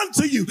added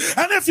unto you.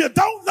 And if you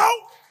don't know,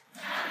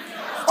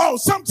 know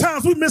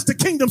sometimes we miss the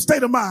kingdom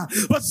state of mind,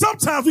 but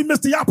sometimes we miss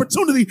the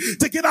opportunity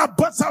to get our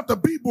butts out the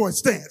b-boy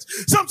stance.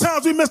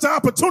 Sometimes we miss the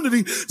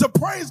opportunity to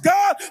praise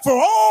God for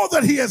all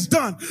that he has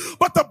done.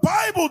 But the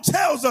Bible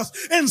tells us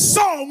in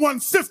Psalm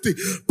 150,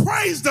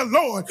 praise the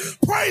Lord,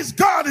 praise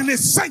God in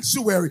his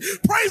sanctuary,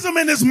 praise him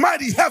in his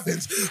mighty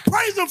heavens,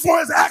 praise him for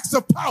his acts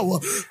of power,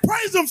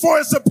 praise him for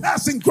his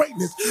surpassing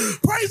greatness,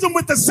 praise him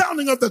with the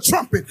sounding of the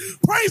trumpet,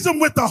 praise him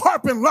with the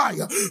harp and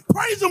lyre,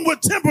 praise him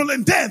with timbrel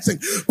and dancing,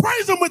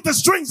 praise him with the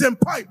strings and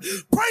pipe,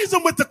 praise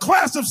him with the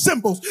clash of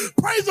cymbals,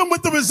 praise him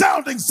with the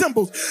resounding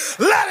cymbals.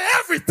 Let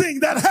everything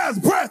that has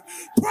breath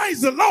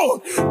praise the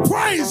Lord,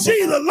 praise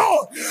ye the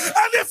Lord.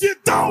 And if you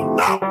don't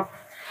know,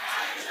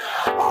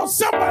 oh,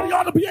 somebody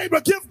ought to be able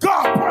to give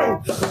God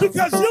praise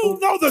because you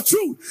know the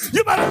truth.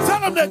 You better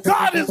tell him that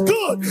God is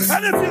good.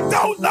 And if you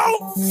don't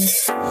know,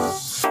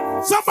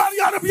 somebody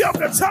ought to be able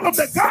to tell him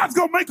that God's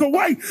going to make a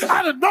way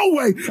out of no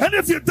way. And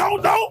if you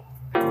don't know,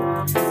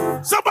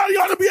 somebody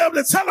ought to be able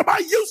to tell him, I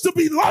used to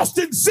be lost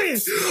in sin,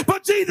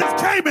 but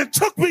Jesus came and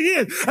took me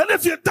in. And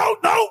if you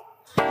don't know,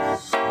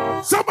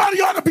 somebody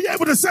ought to be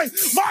able to say,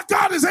 my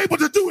God is able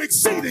to do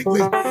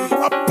exceedingly,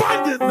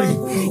 abundantly,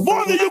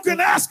 more than you can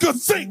ask or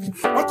think,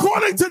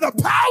 according to the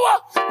power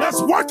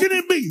that's working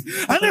in me.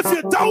 And if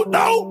you don't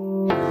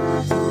know,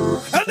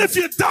 and if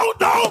you don't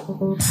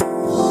know,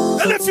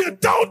 and if you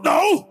don't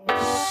know,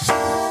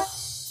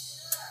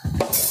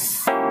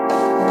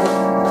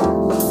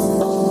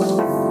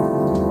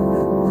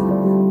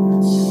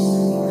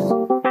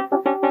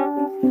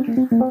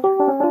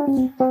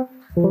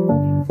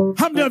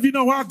 how many of you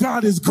know our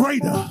God is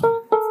greater?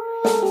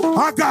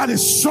 Our God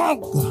is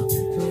stronger.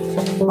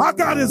 Our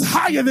God is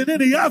higher than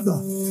any other.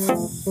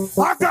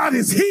 Our God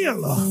is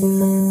healer.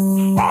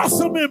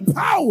 Awesome in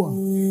power.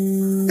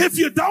 If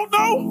you don't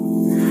know,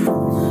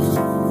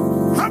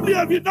 how many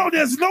of you know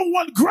there's no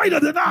one greater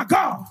than our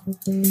God?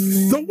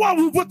 The one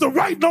who put the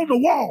writing on the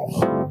wall.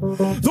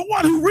 The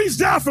one who reached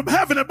down from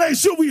heaven and made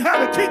sure we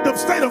had a kingdom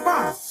state of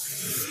mind.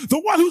 The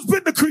one who's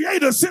been the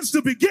creator since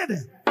the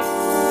beginning.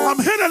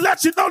 I'm here to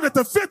let you know that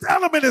the fifth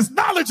element is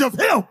knowledge of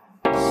him.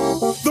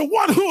 The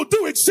one who will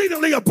do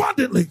exceedingly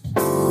abundantly.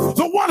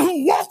 The one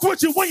who walk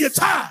with you when you're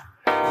tired.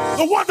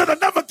 The one that'll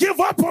never give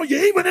up on you,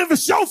 even if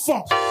it's your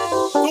fault.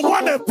 The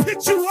one that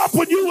picked you up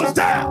when you was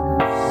down.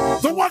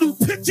 The one who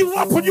picked you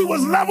up when you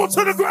was level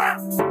to the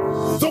ground.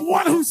 The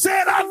one who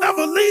said, I'll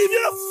never leave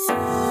you,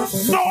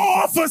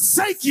 nor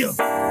forsake you.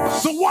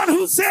 The one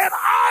who said,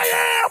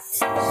 I am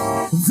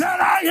that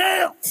I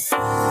am.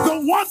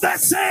 The one that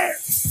said,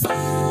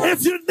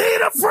 if you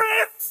need a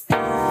friend,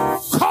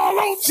 call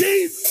on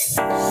Jesus.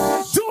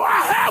 Do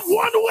I have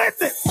one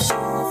witness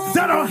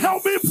that'll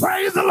help me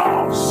praise the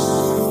Lord?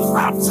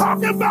 I'm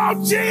talking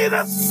about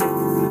Jesus,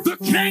 the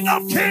King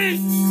of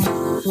Kings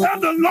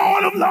and the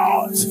Lord of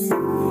Lords.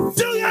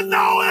 Do you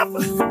know him?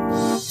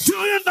 Do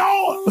you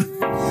know him?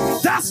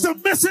 That's the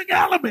missing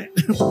element.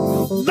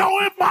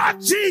 Knowing my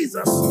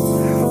Jesus.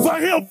 For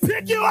he'll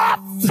pick you up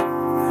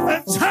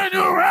and turn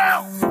you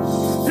around.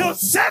 He'll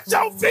set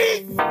your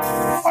feet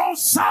on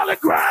solid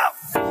ground.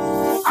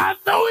 I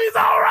know he's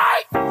all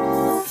right.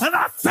 And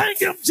I thank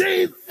him,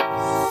 Jesus.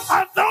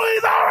 I know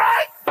he's all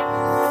right.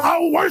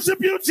 I'll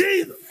worship you,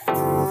 Jesus.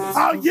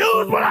 I'll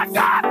use what I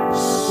got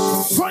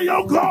for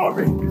your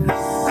glory.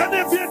 And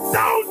if you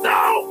don't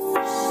know,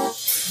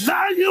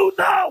 now you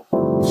know.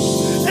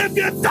 If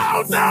you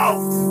don't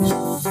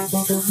know,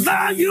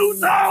 now you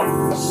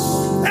know.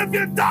 If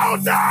you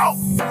don't know,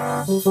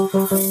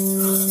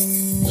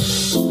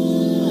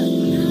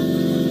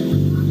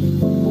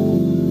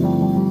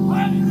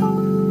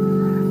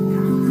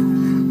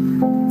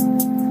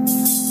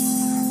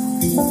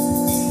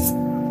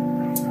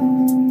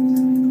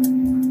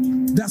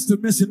 that's the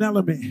missing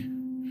element.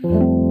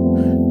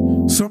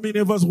 So many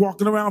of us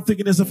walking around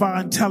thinking it's of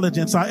our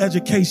intelligence, our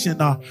education,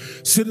 our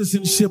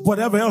citizenship,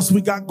 whatever else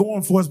we got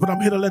going for us. But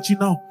I'm here to let you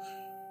know,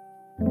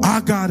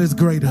 our God is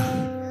greater.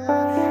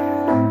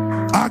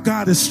 Our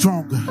God is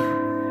stronger.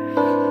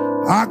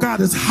 Our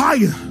God is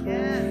higher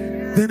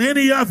than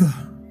any other.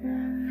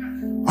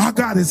 Our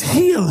God is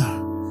healer.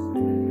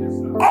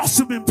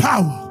 Awesome in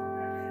power.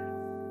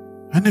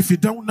 And if you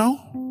don't know,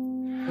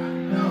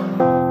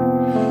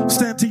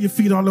 stand to your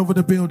feet all over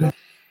the building.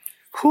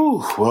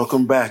 Whew,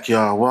 welcome back,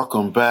 y'all.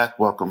 Welcome back.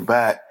 Welcome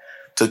back.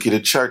 Took you to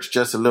church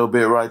just a little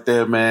bit right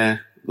there,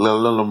 man.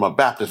 Little of my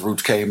Baptist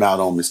roots came out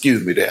on me.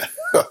 Excuse me there.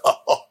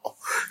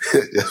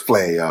 Just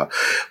playing, y'all.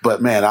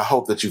 But man, I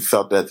hope that you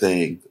felt that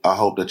thing. I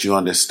hope that you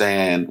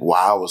understand why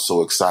I was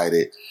so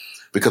excited,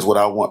 because what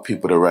I want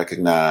people to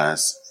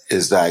recognize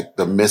is that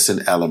the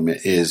missing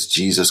element is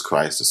Jesus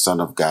Christ, the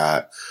Son of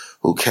God,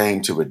 who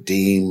came to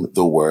redeem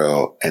the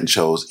world and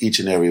chose each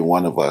and every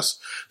one of us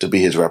to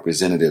be his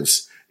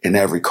representatives in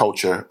every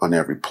culture, on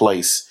every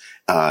place,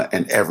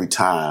 and every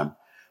time,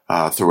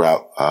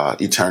 throughout,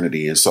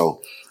 eternity. And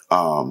so,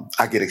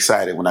 I get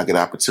excited when I get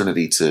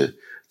opportunity to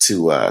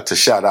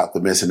shout out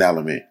the missing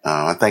element.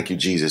 I thank you,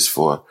 Jesus,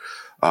 for,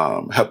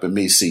 helping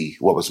me see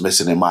what was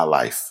missing in my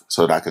life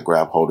so that I could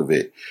grab hold of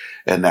it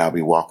and now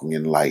be walking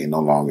in light and no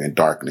longer in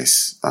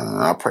darkness.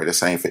 I pray the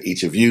same for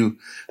each of you,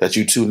 that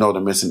you too know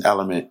the missing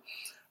element.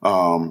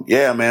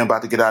 Yeah, man,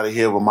 about to get out of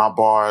here with my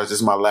bars. This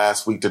is my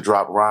last week to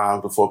drop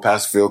rhymes before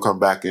Pastor Phil come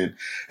back and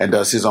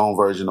does his own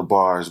version of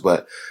bars.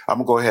 But I'm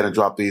going to go ahead and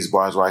drop these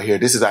bars right here.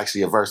 This is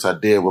actually a verse I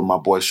did with my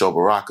boy Sho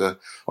Baraka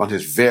on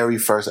his very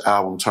first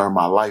album, Turn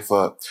My Life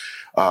Up,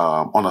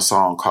 on a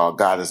song called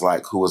God Is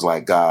Like, Who Is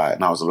Like God.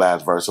 And I was the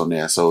last verse on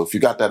there. So if you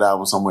got that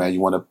album somewhere and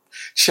you want to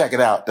check it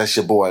out, that's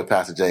your boy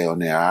Pastah J on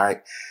there. All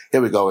right.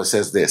 Here we go. It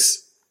says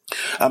this.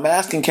 I'm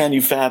asking, can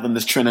you fathom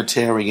this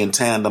Trinitarian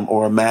tandem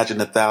or imagine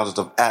the thousands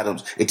of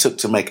atoms it took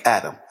to make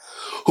Adam?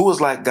 Who is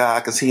like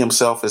God? Cause he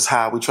himself is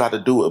high. We try to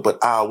do it, but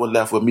we're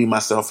left with me,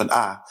 myself, and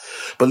I.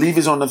 Believe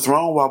he's on the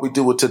throne while we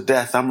do it to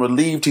death. I'm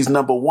relieved he's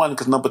number one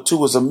cause number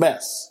two is a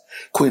mess.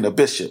 Queen or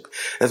bishop.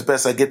 As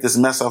best I get this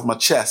mess off my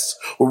chest.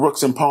 With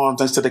rooks and pawns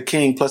thanks to the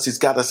king, plus he's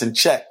got us in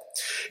check.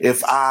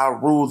 If I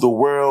rule the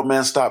world,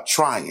 man, stop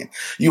trying.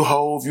 You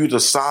Hove, you the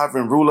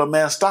sovereign ruler,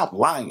 man, stop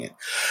lying.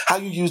 How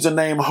you use the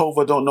name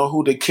Hova, don't know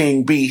who the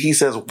king be. He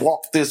says,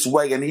 walk this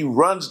way, and he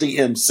runs the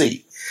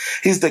MC.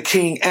 He's the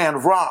king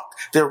and rock.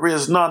 There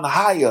is none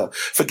higher.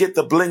 Forget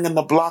the bling in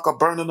the block or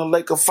burn in the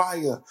lake of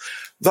fire.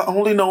 The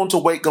only known to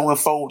wait, go and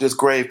fold his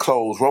grave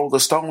clothes. Roll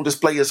the stone,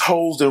 display his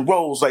holes and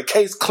rolls like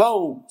case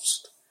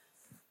closed.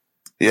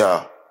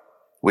 Yeah,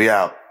 we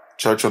out.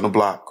 Church on the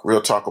Block. Real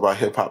talk about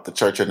hip hop, the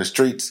church and the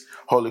streets.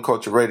 Holy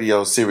Culture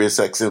Radio, Sirius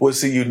XM. We'll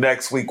see you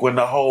next week when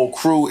the whole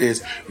crew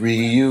is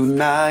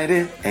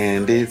reunited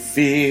and it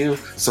feels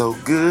so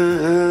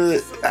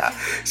good.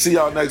 See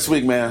y'all next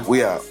week, man.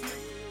 We out.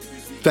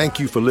 Thank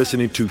you for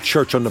listening to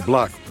Church on the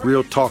Block.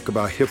 Real talk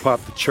about hip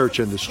hop, the church,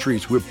 and the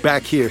streets. We're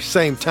back here,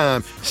 same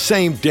time,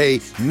 same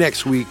day,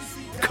 next week.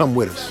 Come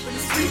with us.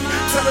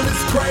 Tell them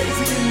it's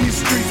crazy in these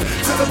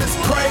streets. Tell them it's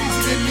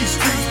crazy in these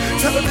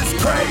streets. Tell them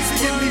it's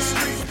crazy in these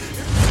streets.